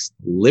VI,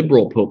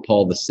 liberal Pope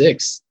Paul VI,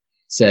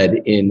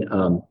 said in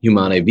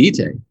Humanae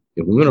Vitae.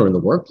 If women are in the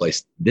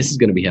workplace, this is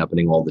going to be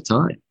happening all the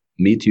time.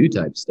 Me Too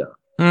type stuff.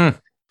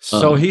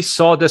 So he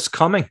saw this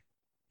coming.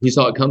 He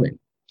saw it coming.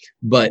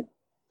 But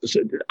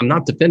I'm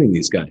not defending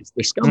these guys.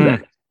 They're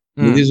scumbags.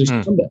 I mean, these are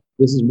scumbags.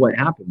 This is what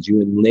happens.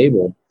 You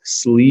enable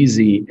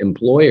sleazy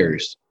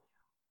employers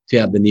to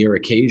have the near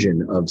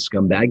occasion of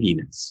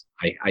scumbagginess.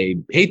 I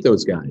hate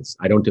those guys.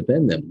 I don't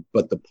defend them.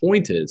 But the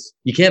point is,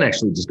 you can't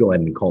actually just go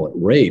ahead and call it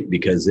rape,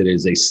 because it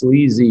is a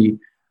sleazy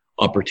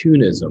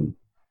opportunism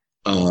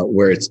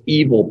where it's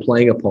evil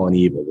playing upon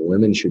evil. The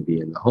women should be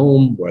in the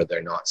home where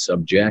they're not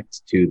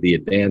subject to the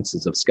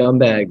advances of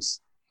scumbags.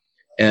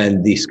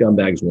 And the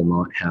scumbags will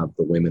not have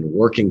the women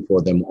working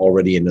for them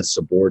already in a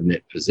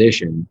subordinate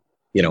position,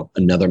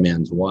 another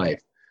man's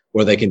wife,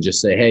 where they can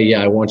just say, hey,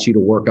 yeah, I want you to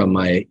work on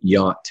my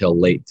yacht till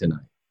late tonight.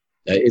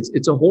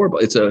 It's a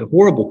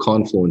horrible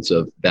confluence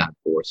of bad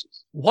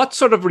forces. What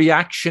sort of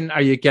reaction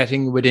are you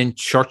getting within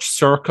church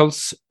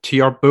circles to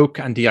your book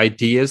and the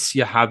ideas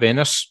you have in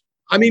it?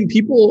 I mean,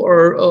 people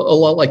are a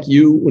lot like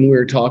you when we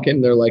were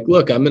talking. They're like,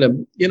 look, I'm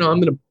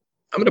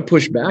gonna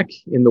push back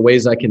in the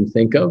ways I can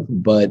think of,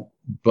 but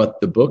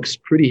the book's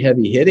pretty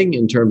heavy hitting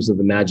in terms of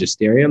the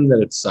magisterium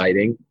that it's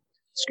citing.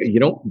 You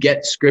don't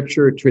get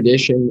scripture,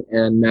 tradition,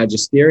 and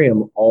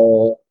magisterium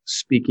all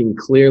speaking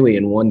clearly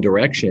in one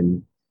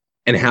direction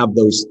and have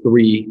those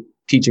three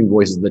teaching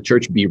voices of the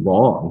church be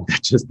wrong.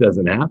 That just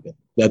doesn't happen.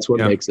 That's what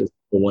makes us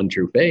the one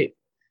true faith.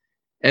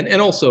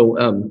 And also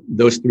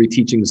those three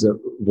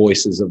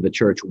voices of the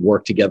church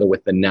work together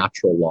with the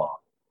natural law,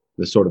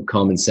 the sort of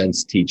common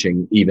sense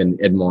teaching, even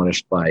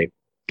admonished by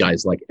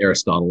guys like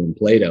Aristotle and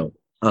Plato.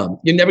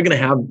 You're never going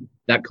to have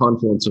that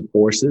confluence of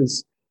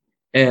forces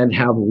and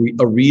have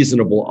a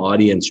reasonable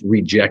audience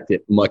reject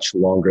it much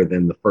longer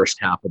than the first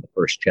half of the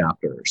first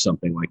chapter or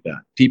something like that.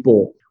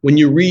 People, when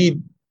you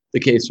read The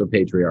Case for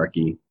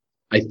Patriarchy,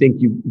 I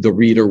think the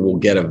reader will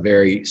get a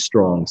very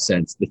strong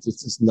sense that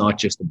this is not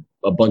just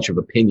a bunch of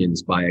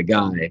opinions by a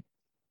guy.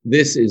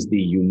 This is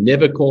the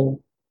univocal,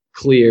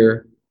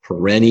 clear,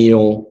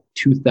 perennial,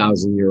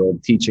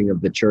 2,000-year-old teaching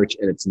of the church,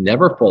 and it's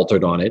never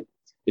faltered on it.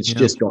 It's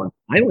just gone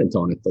silent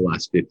on it the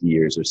last 50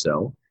 years or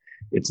so.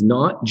 It's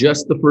not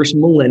just the first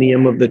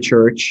millennium of the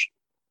church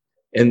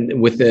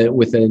and with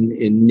an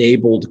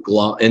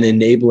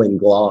enabling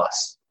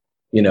gloss,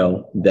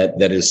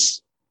 that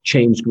is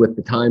changed with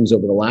the times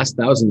over the last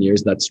 1,000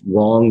 years. That's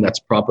wrong. That's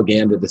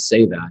propaganda to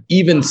say that.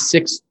 Even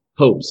 6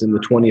 popes in the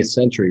 20th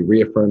century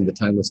reaffirmed the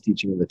timeless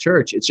teaching of the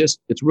church. It's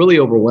really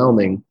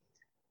overwhelming.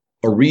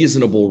 A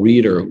reasonable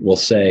reader will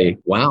say,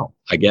 wow,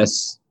 I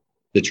guess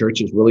the church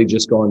has really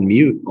just gone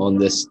mute on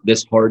this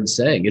hard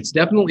saying. It's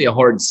definitely a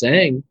hard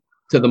saying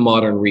to the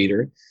modern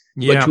reader,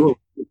 but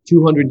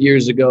 200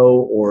 years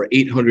ago or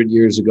 800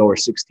 years ago or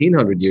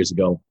 1600 years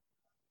ago,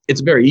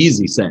 it's a very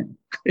easy saying.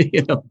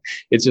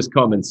 It's just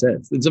common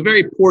sense. It's a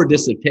very poor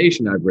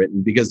dissertation I've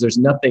written because there's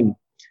nothing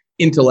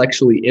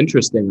intellectually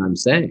interesting I'm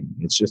saying.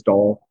 It's just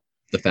all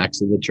the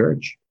facts of the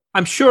church.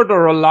 I'm sure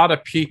there are a lot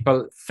of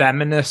people,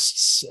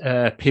 feminists,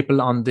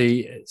 people on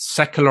the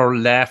secular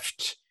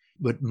left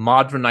with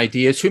modern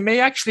ideas who may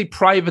actually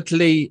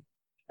privately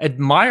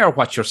admire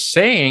what you're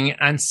saying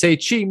and say,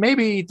 gee,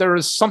 maybe there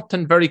is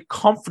something very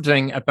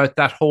comforting about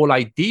that whole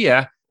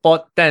idea.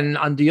 But then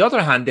on the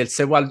other hand, they'll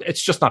say, well,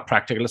 it's just not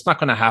practical. It's not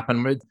going to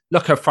happen.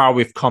 Look how far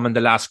we've come in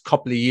the last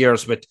couple of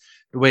years with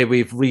the way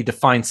we've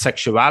redefined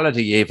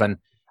sexuality even.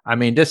 I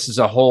mean, this is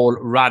a whole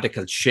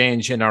radical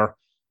change in our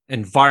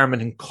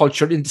environment and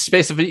culture in the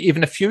space of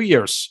even a few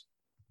years.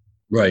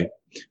 Right.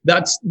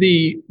 That's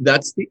the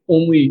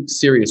only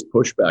serious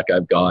pushback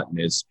I've gotten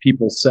is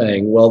people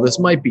saying, well, this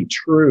might be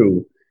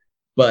true,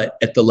 but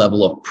at the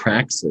level of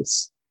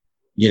praxis,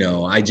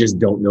 I just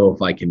don't know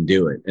if I can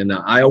do it. And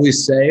I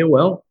always say,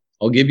 well,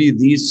 I'll give you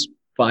these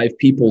 5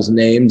 people's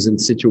names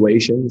and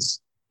situations,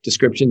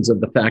 descriptions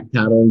of the fact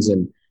patterns,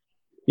 and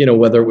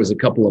whether it was a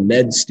couple of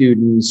med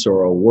students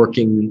or a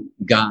working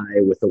guy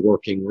with a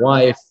working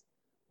wife,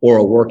 or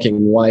a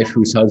working wife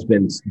whose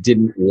husband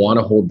didn't want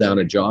to hold down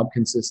a job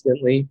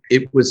consistently.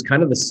 It was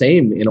kind of the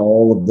same in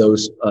all of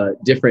those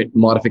different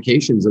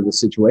modifications of the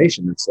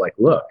situation. It's like,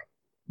 look,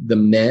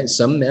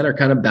 some men are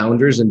kind of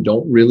bounders and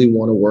don't really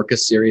want to work a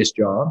serious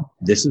job.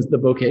 This is the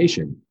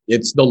vocation.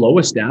 It's the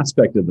lowest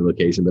aspect of the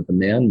vocation, but the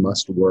man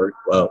must work,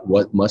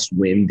 must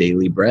win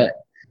daily bread.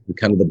 And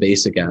kind of the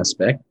basic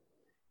aspect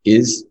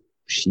is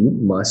she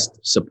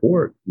must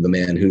support the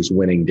man who's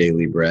winning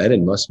daily bread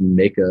and must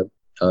make a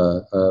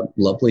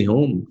lovely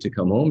home to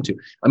come home to.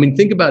 I mean,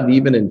 think about it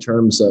even in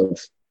terms of,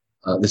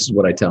 this is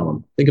what I tell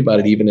them. Think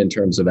about it even in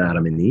terms of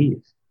Adam and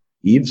Eve.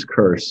 Eve's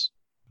curse,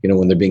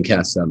 when they're being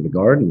cast out of the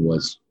garden,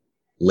 was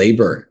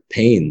labor,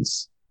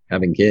 pains,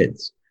 having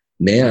kids.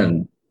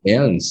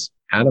 Adam's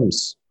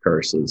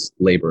curse is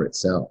labor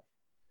itself.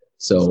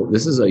 So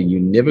this is a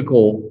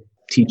univocal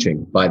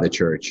teaching by the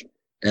church.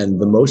 And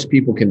the most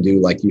people can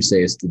do, like you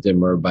say, is to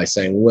demur by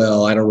saying,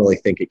 well, I don't really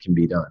think it can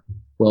be done.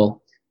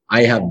 Well,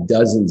 I have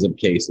dozens of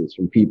cases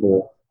from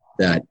people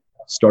that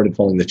started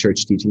following the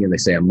church teaching and they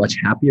say, I'm much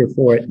happier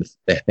for it.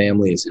 The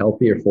family is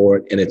healthier for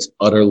it, and it's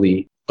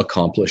utterly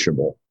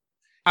accomplishable.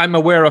 I'm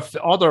aware of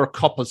other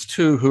couples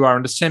too who are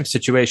in the same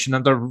situation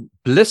and they're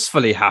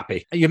blissfully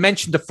happy. You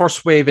mentioned the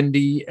first wave in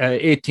the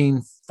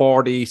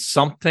 1840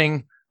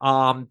 something.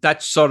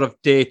 That sort of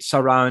dates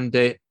around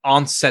the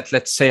onset,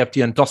 let's say, of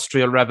the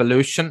Industrial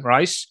Revolution,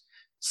 right?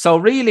 So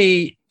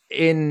really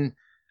in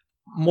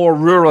more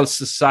rural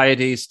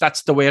societies,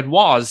 that's the way it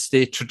was.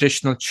 The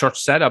traditional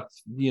church setup,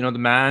 the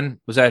man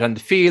was out on the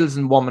fields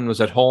and woman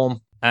was at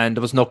home and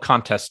there was no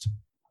contest.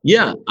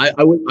 Yeah, I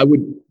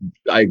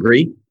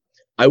agree.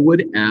 I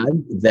would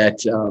add that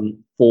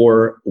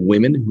for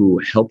women who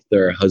helped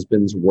their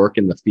husbands work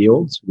in the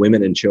fields,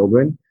 women and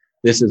children,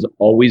 this has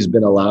always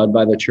been allowed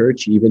by the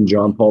church. Even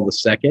John Paul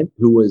II,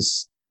 who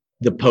was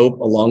the Pope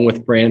along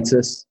with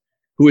Francis,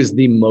 who is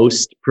the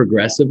most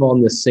progressive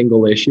on this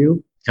single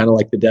issue, kind of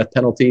like the death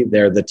penalty.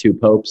 They're the 2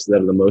 popes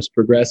that are the most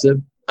progressive,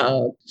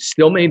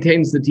 still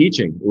maintains the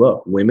teaching.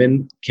 Look,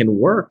 women can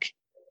work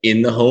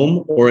in the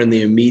home or in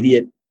the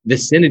immediate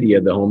vicinity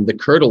of the home, the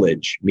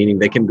curtilage, meaning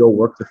they can go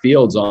work the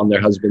fields on their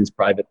husband's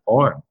private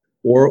farm.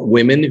 Or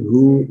women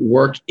who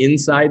work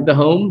inside the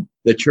home,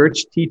 the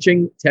church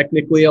teaching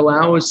technically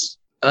allows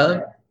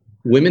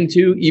women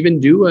to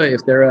even do,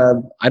 if they're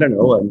a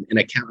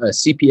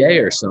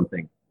CPA or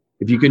something.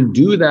 If you can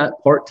do that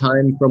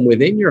part-time from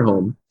within your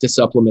home to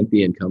supplement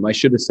the income, I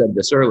should have said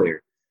this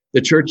earlier,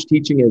 the church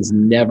teaching has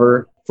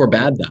never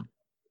forbade that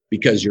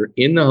because you're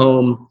in the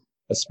home,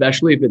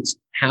 especially if it's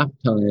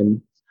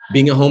half-time.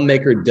 Being a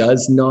homemaker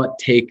does not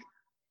take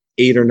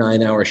 8 or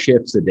 9 hour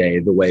shifts a day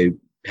the way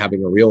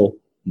having a real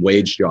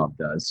wage job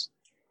does.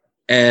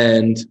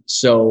 And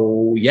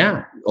so,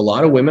 yeah, a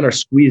lot of women are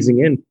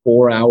squeezing in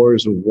 4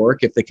 hours of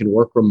work if they can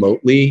work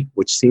remotely,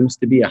 which seems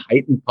to be a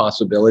heightened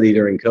possibility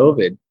during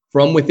COVID,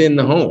 from within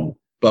the home.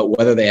 But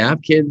whether they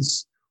have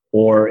kids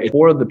or it's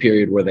before the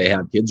period where they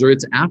have kids or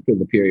it's after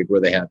the period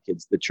where they have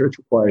kids, the church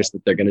requires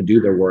that they're going to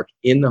do their work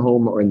in the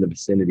home or in the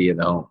vicinity of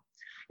the home.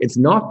 It's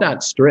not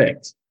that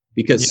strict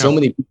because so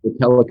many people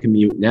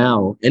telecommute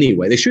now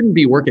anyway. They shouldn't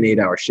be working 8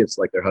 hour shifts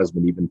like their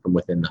husband, even from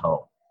within the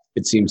home.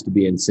 it seems to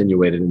be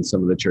insinuated in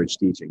some of the church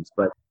teachings.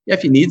 But yeah,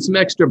 if you need some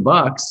extra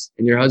bucks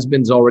and your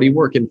husband's already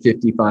working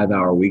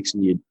 55-hour weeks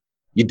and you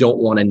don't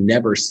want to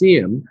never see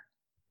him,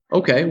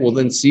 okay, well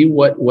then see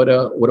what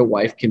a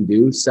wife can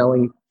do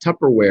selling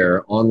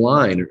Tupperware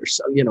online, or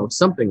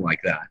something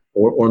like that,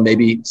 or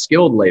maybe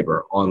skilled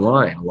labor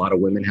online. A lot of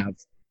women have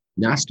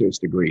master's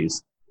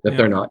degrees that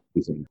they're not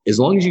using. As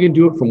long as you can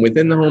do it from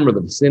within the home or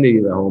the vicinity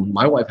of the home,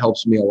 my wife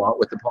helps me a lot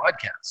with the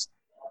podcast.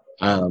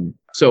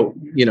 So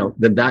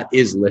then that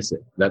is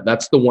licit.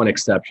 That's the one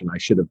exception. I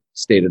should have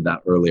stated that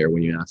earlier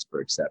when you asked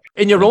for exception.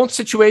 In your own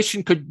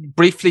situation,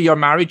 your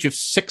marriage, you have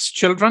 6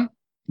 children?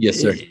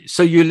 Yes, sir.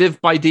 So you live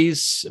by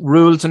these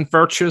rules and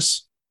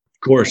virtues?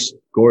 Of course.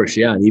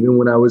 Yeah. And even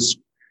when I was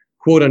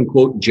quote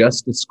unquote,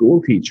 just a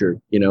school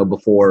teacher,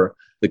 before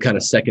the kind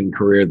of second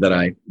career that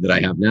I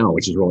have now,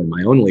 which is really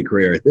my only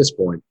career at this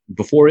point,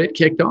 before it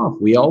kicked off,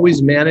 we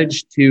always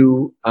managed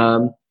to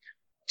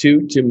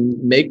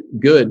make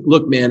good.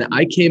 Look, man,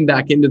 I came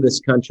back into this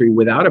country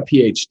without a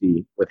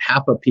PhD, with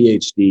half a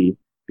PhD,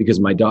 because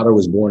my daughter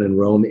was born in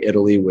Rome,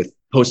 Italy, with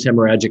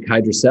post-hemorrhagic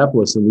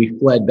hydrocephalus, and we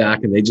fled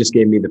back and they just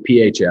gave me the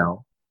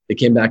PHL. They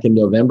came back in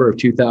November of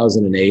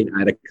 2008. I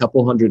had a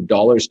couple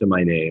 $100 to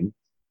my name.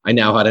 I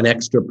now had an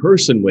extra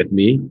person with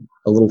me,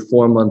 a little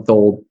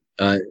 4-month-old,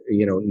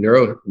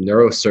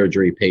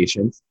 neurosurgery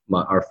patient,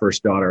 our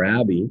first daughter,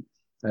 Abby.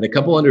 I had a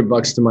couple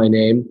 $100 to my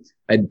name.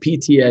 I had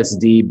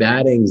PTSD,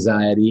 bad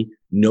anxiety,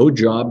 no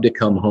job to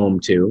come home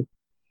to,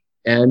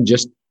 and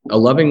just a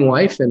loving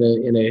wife and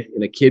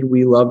a kid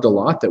we loved a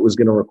lot that was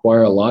going to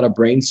require a lot of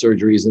brain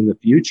surgeries in the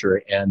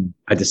future. And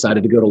I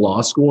decided to go to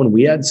law school, and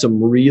we had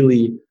some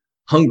really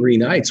hungry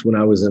nights when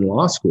I was in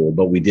law school,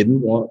 but we didn't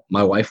want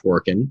my wife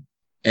working,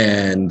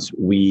 and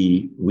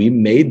we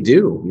made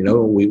do.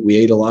 We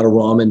ate a lot of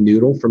ramen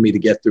noodle for me to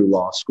get through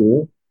law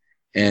school.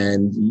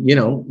 And,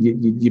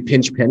 you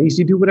pinch pennies,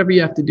 you do whatever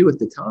you have to do at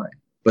the time.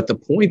 But the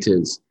point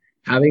is,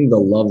 having the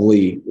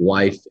lovely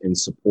wife and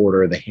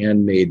supporter, the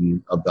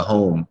handmaiden of the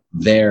home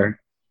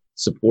there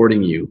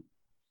supporting you,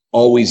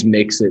 always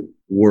makes it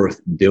worth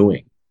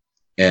doing.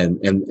 And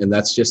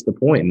that's just the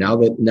point. Now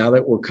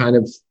that we're kind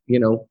of,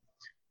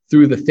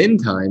 through the thin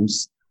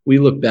times, we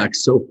look back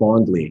so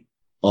fondly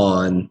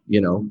on,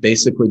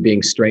 basically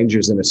being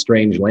strangers in a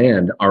strange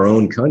land, our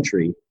own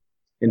country,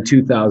 in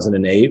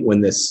 2008,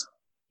 when this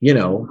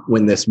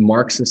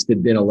Marxist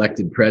had been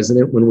elected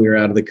president, when we were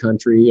out of the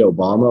country,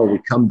 Obama, we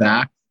come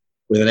back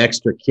with an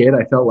extra kid.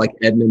 I felt like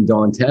Edmond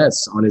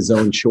Dantes on his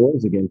own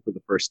shores again for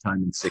the first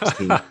time in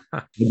 16.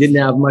 We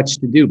didn't have much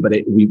to do, but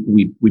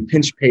we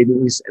pinched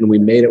pennies and we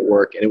made it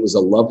work. And it was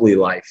a lovely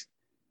life,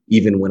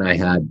 even when I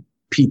had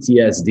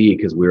PTSD,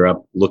 because we were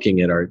up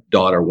looking at our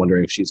daughter,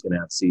 wondering if she's going to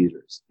have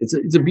seizures.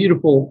 It's a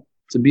beautiful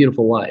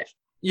life.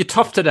 You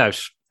toughed it out.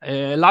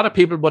 A lot of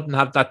people wouldn't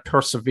have that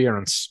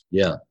perseverance.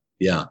 Yeah,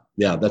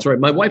 that's right.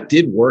 My wife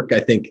did work, I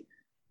think,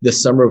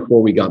 this summer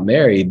before we got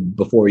married,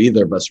 before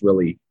either of us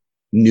really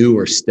knew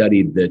or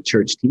studied the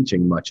church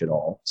teaching much at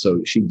all.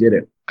 So she did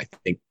it, I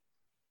think,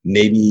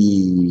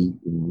 maybe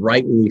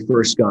right when we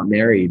first got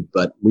married,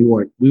 but we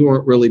weren't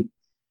really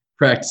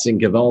practicing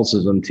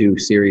Catholicism too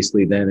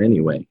seriously then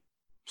anyway.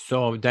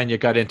 So then you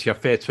got into your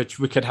faith, which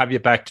we could have you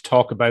back to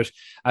talk about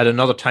at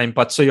another time.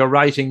 But so you're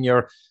writing,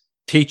 you're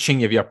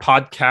teaching, you have your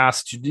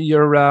podcast,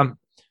 you're a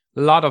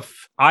lot of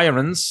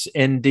irons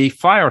in the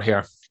fire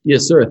here.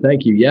 Yes, sir.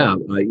 Thank you. Yeah.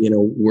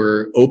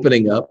 We're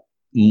opening up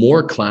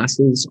more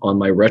classes on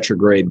my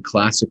Retrograde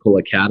Classical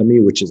Academy,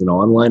 which is an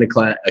online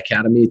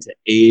academy to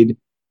aid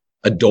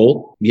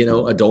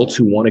adults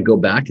who want to go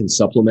back and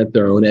supplement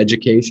their own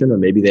education, or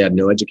maybe they had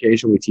no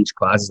education. We teach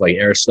classes like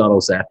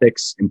Aristotle's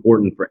Ethics,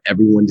 important for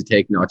everyone to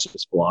take, not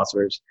just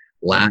philosophers,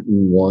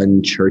 Latin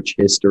 1, church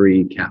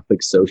history,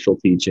 Catholic social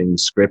teaching,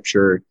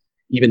 scripture,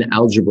 even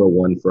Algebra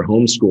 1 for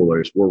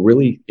homeschoolers. We're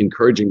really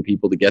encouraging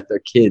people to get their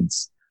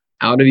kids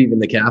out of even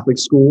the Catholic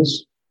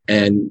schools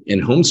and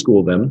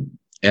homeschool them.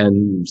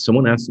 And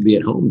someone has to be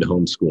at home to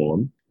homeschool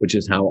them, which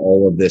is how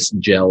all of this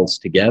gels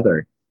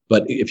together.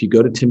 But if you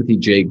go to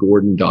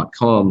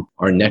timothyjgordon.com,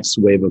 our next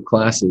wave of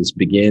classes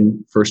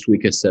begin first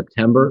week of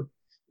September.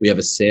 We have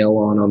a sale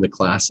on the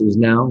classes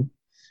now.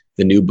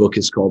 The new book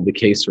is called The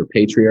Case for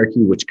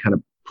Patriarchy, which kind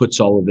of puts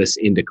all of this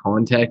into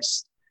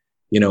context.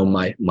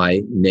 My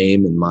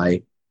name and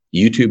my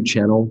YouTube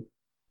channel,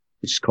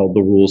 which is called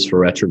The Rules for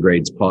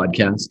Retrogrades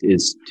podcast,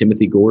 is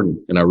Timothy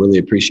Gordon. And I really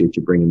appreciate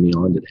you bringing me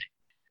on today.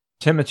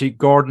 Timothy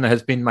Gordon,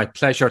 has been my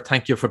pleasure.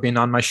 Thank you for being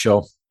on my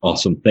show.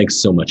 Awesome.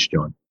 Thanks so much,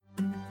 John.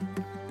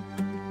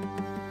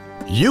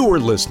 You were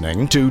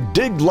listening to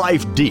Dig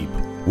Life Deep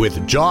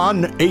with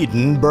John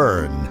Aidan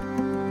Byrne.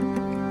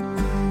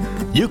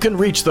 You can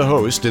reach the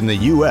host in the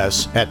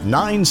U.S. at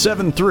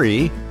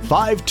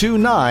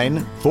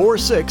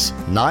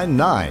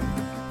 973-529-4699.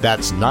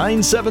 That's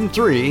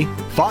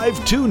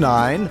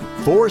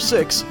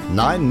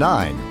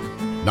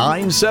 973-529-4699.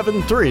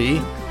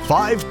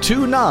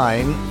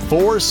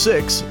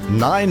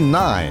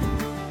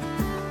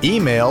 973-529-4699.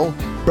 Email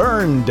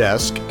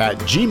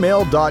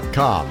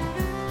burndesk@gmail.com.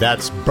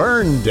 That's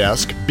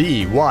burndesk,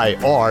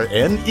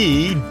 BYRNE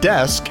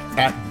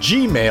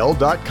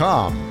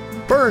desk@gmail.com.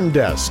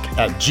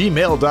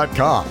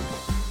 burndesk@gmail.com.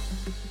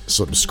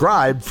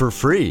 Subscribe for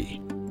free.